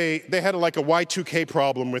 they had like a Y2K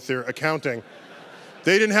problem with their accounting.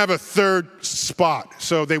 They didn't have a third spot.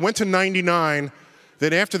 So they went to 99.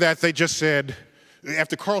 Then after that, they just said,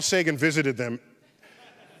 after Carl Sagan visited them,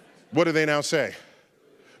 what do they now say?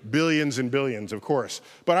 Billions and billions, of course.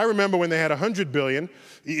 But I remember when they had 100 billion,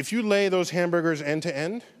 if you lay those hamburgers end to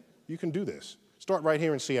end, you can do this. Start right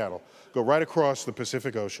here in Seattle. Go right across the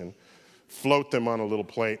Pacific Ocean, float them on a little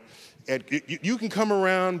plate. And you can come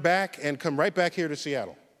around back and come right back here to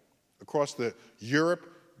Seattle, across the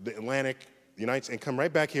Europe, the Atlantic, the United States, and come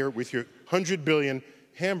right back here with your 100 billion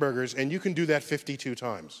hamburgers, and you can do that 52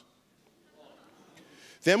 times.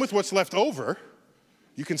 Then with what's left over,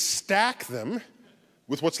 you can stack them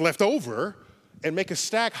with what's left over and make a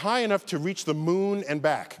stack high enough to reach the moon and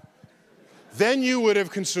back. Then you would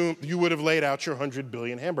have laid out your 100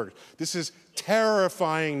 billion hamburgers. This is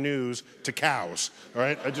terrifying news to cows, all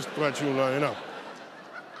right? I just want you to know.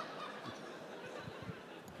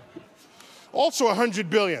 Also 100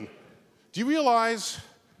 billion. Do you realize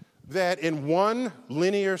that in 1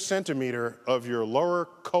 linear centimeter of your lower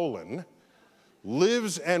colon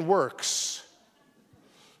lives and works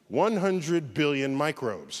 100 billion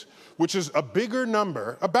microbes, which is a bigger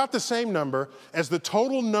number, about the same number, as the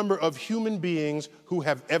total number of human beings who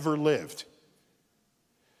have ever lived.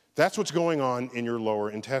 That's what's going on in your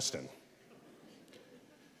lower intestine.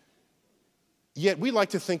 Yet we like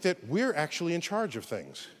to think that we're actually in charge of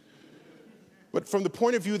things. But from the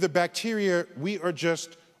point of view of the bacteria, we are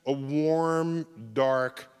just a warm,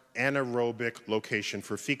 dark, anaerobic location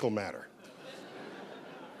for fecal matter.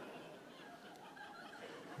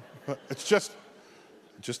 It's just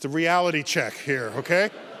a reality check here, okay?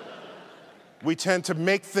 We tend to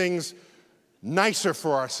make things nicer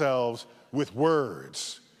for ourselves with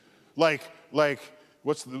words. Like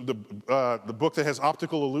what's the book that has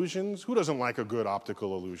optical illusions? Who doesn't like a good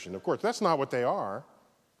optical illusion? Of course, that's not what they are.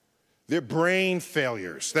 They're brain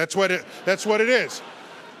failures. That's what it is.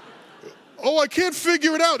 Oh, I can't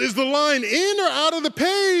figure it out. Is the line in or out of the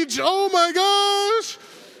page? Oh my gosh.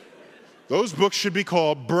 Those books should be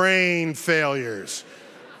called brain failures.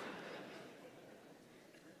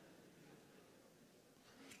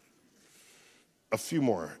 A few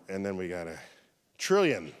more, and then we got a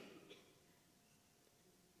trillion.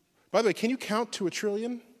 By the way, can you count to a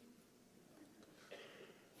trillion?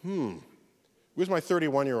 Where's my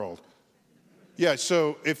 31-year-old? Yeah,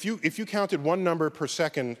 so if you counted one number per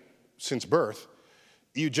second since birth,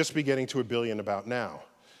 you'd just be getting to a billion about now.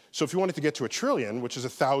 So if you wanted to get to a trillion, which is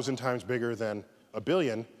 1,000 times bigger than a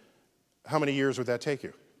billion, how many years would that take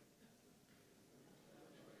you?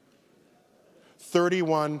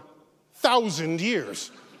 31,000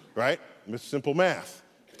 years, right? It's simple math.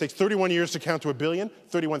 It takes 31 years to count to a billion,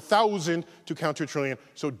 31,000 to count to a trillion,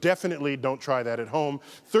 so definitely don't try that at home.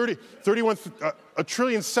 A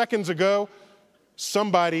trillion seconds ago,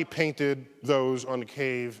 somebody painted those on a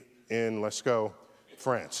cave in Lascaux,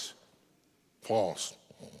 France. False.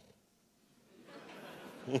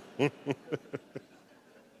 Have you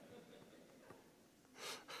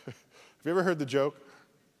ever heard the joke?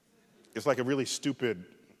 It's like a really stupid,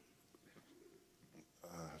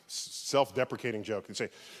 self-deprecating joke. They say,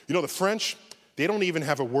 you know, the French, they don't even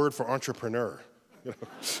have a word for entrepreneur. You know?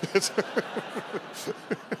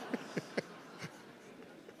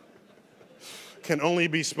 Can only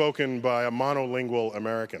be spoken by a monolingual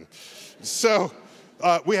American. So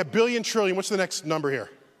we have billion, trillion. What's the next number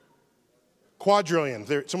here? Quadrillion.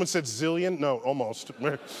 Someone said zillion? No, almost.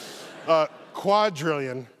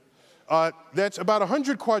 Quadrillion. That's about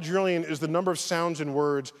 100 quadrillion is the number of sounds and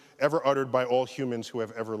words ever uttered by all humans who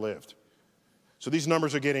have ever lived. So these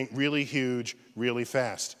numbers are getting really huge, really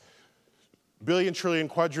fast. Billion, trillion,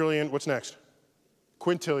 quadrillion. What's next?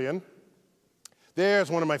 Quintillion.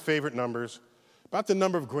 There's one of my favorite numbers. About the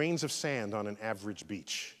number of grains of sand on an average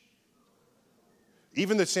beach.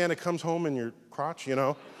 Even the sand that comes home in your crotch, you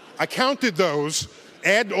know. I counted those,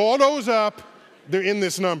 add all those up, they're in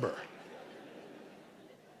this number.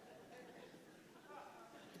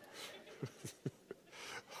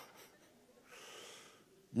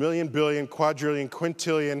 Million, billion, quadrillion,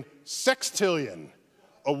 quintillion, sextillion,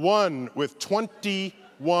 a 1 with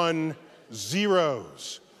 21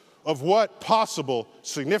 zeros. Of what possible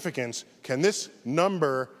significance can this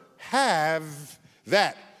number have?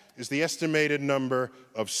 That is the estimated number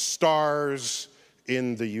of stars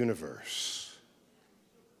in the universe.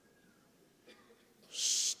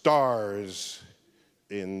 Stars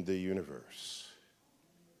in the universe.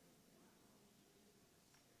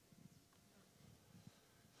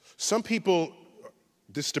 Some people,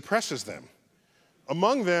 this depresses them.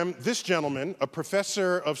 Among them, this gentleman, a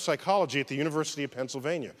professor of psychology at the University of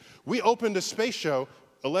Pennsylvania. We opened a space show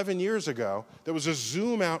 11 years ago that was a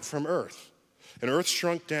zoom out from Earth. And Earth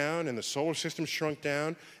shrunk down, and the solar system shrunk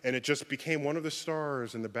down, and it just became one of the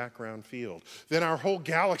stars in the background field. Then our whole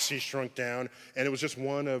galaxy shrunk down, and it was just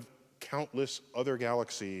one of countless other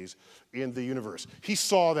galaxies in the universe. He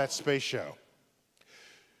saw that space show.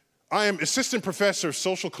 I am assistant professor of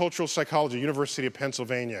social cultural psychology, University of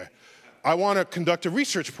Pennsylvania. I want to conduct a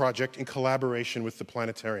research project in collaboration with the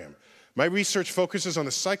planetarium. My research focuses on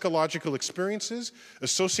the psychological experiences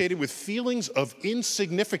associated with feelings of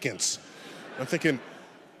insignificance. I'm thinking,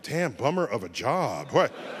 damn, bummer of a job.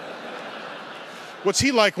 What? What's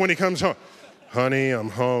he like when he comes home? Honey, I'm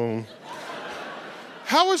home.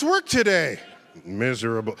 How was work today?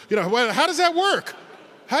 Miserable. You know, how does that work?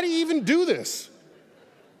 How do you even do this?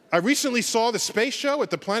 I recently saw the space show at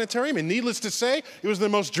the planetarium, and needless to say, it was the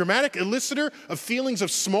most dramatic elicitor of feelings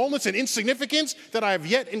of smallness and insignificance that I have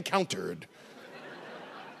yet encountered.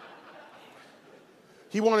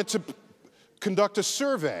 He wanted to conduct a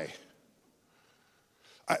survey.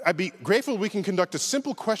 I'd be grateful we can conduct a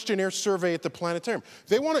simple questionnaire survey at the planetarium.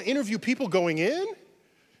 They want to interview people going in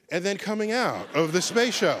and then coming out of the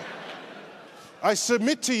space show. I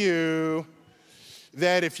submit to you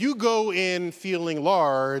that if you go in feeling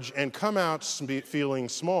large and come out feeling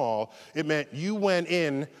small, it meant you went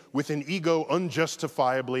in with an ego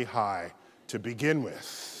unjustifiably high to begin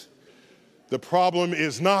with. The problem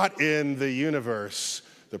is not in the universe.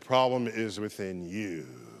 The problem is within you.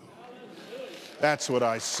 That's what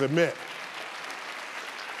I submit.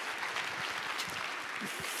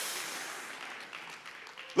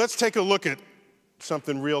 Let's take a look at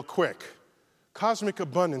something real quick. Cosmic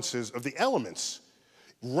abundances of the elements,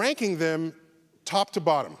 ranking them top to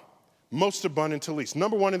bottom, most abundant to least.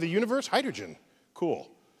 Number 1 in the universe, hydrogen. Cool.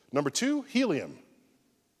 Number 2, helium.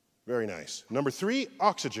 Very nice. Number 3,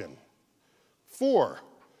 oxygen. 4,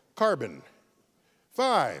 carbon.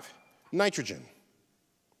 5, nitrogen.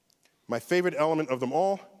 My favorite element of them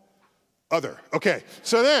all, other. Okay,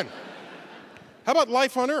 so then, how about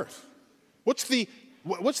life on Earth? What's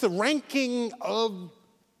the ranking of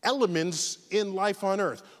elements in life on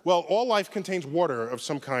Earth? Well, all life contains water of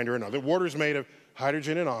some kind or another. Water is made of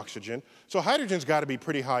hydrogen and oxygen. So hydrogen's got to be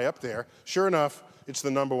pretty high up there. Sure enough, it's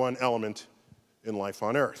the number 1 element in life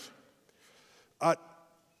on Earth.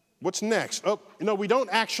 What's next? Oh, no, we don't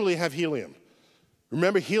actually have helium.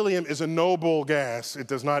 Remember, helium is a noble gas. It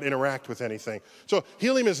does not interact with anything. So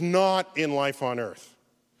helium is not in life on Earth.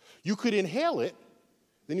 You could inhale it,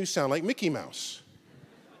 then you sound like Mickey Mouse.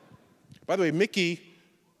 By the way, Mickey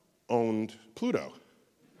owned Pluto,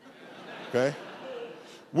 okay?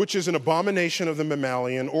 Which is an abomination of the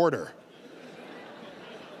mammalian order.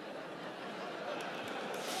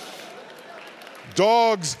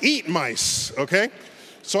 Dogs eat mice, okay?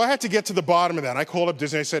 So I had to get to the bottom of that. I called up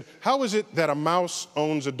Disney. I said, how is it that a mouse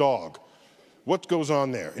owns a dog? What goes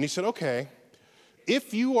on there? And he said, okay,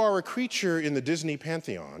 if you are a creature in the Disney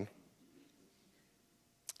pantheon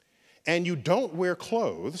and you don't wear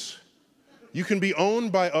clothes, you can be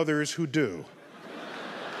owned by others who do.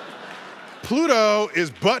 Pluto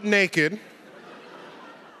is butt naked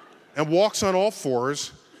and walks on all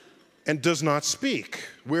fours and does not speak,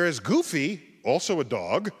 whereas Goofy, also a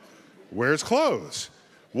dog, wears clothes,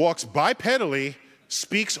 walks bipedally,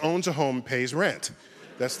 speaks, owns a home, pays rent.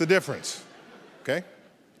 That's the difference, okay?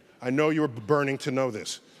 I know you were burning to know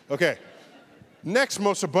this. Okay, next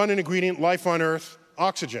most abundant ingredient, life on Earth,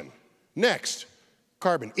 oxygen. Next,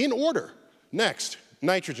 carbon, in order. Next,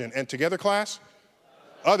 nitrogen, and together, class?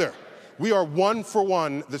 Other. We are 1 for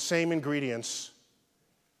 1 the same ingredients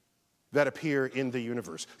that appear in the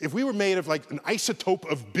universe. If we were made of like an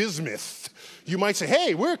isotope of bismuth, you might say,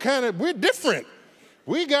 hey, we're different.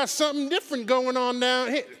 We got something different going on down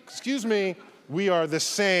here. Excuse me, we are the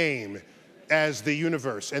same as the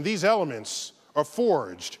universe. And these elements are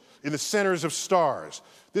forged in the centers of stars.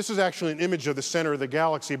 This is actually an image of the center of the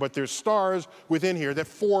galaxy, but there's stars within here that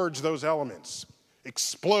forge those elements,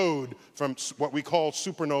 explode from what we call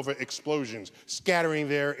supernova explosions, scattering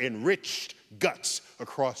their enriched guts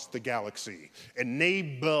across the galaxy,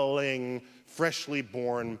 enabling freshly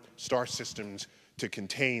born star systems to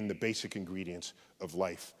contain the basic ingredients of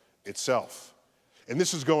life itself. And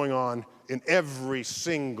this is going on in every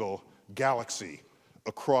single galaxy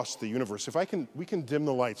across the universe. If we can dim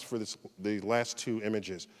the lights for the last 2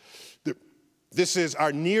 images. This is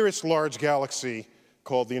our nearest large galaxy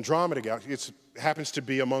called the Andromeda Galaxy. It happens to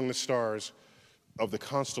be among the stars of the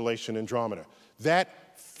constellation Andromeda.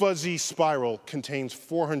 That fuzzy spiral contains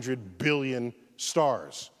 400 billion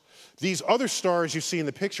stars. These other stars you see in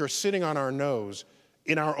the picture are sitting on our nose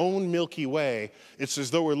in our own Milky Way. It's as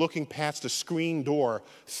though we're looking past a screen door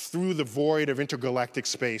through the void of intergalactic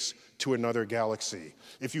space to another galaxy.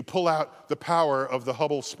 If you pull out the power of the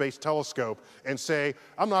Hubble Space Telescope and say,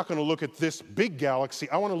 I'm not going to look at this big galaxy,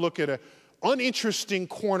 I want to look at an uninteresting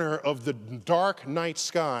corner of the dark night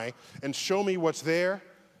sky and show me what's there,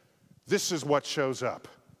 this is what shows up.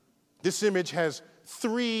 This image has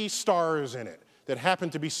 3 stars in it that happen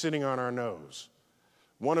to be sitting on our nose.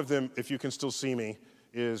 One of them, if you can still see me,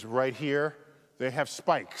 is right here. They have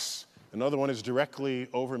spikes. Another one is directly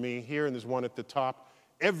over me here, and there's one at the top.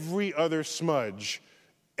 Every other smudge,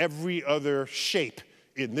 every other shape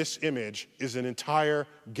in this image is an entire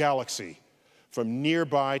galaxy, from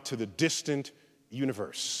nearby to the distant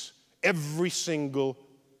universe. Every single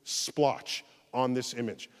splotch on this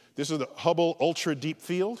image. This is the Hubble Ultra Deep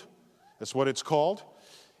Field. That's what it's called.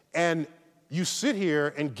 And you sit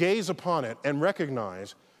here and gaze upon it and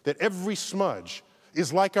recognize that every smudge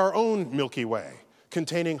is like our own Milky Way,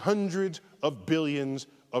 containing hundreds of billions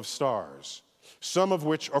of stars, some of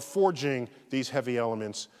which are forging these heavy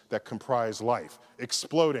elements that comprise life,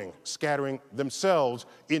 exploding, scattering themselves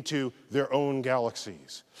into their own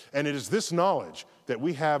galaxies. And it is this knowledge that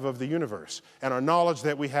we have of the universe, and our knowledge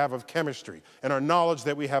that we have of chemistry, and our knowledge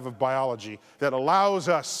that we have of biology that allows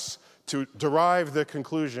us to derive the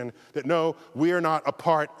conclusion that no, we are not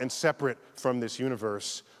apart and separate from this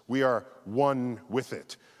universe. We are one with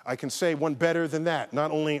it. I can say one better than that.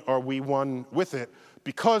 Not only are we one with it,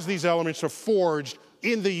 because these elements are forged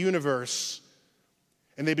in the universe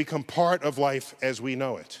and they become part of life as we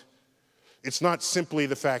know it. It's not simply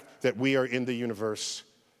the fact that we are in the universe,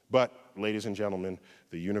 but, ladies and gentlemen,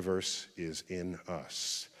 the universe is in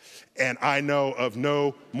us. And I know of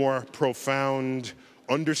no more profound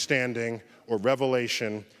understanding or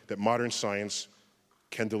revelation that modern science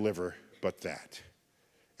can deliver but that.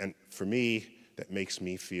 And for me, that makes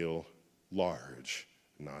me feel large,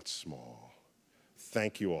 not small.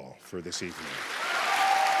 Thank you all for this evening.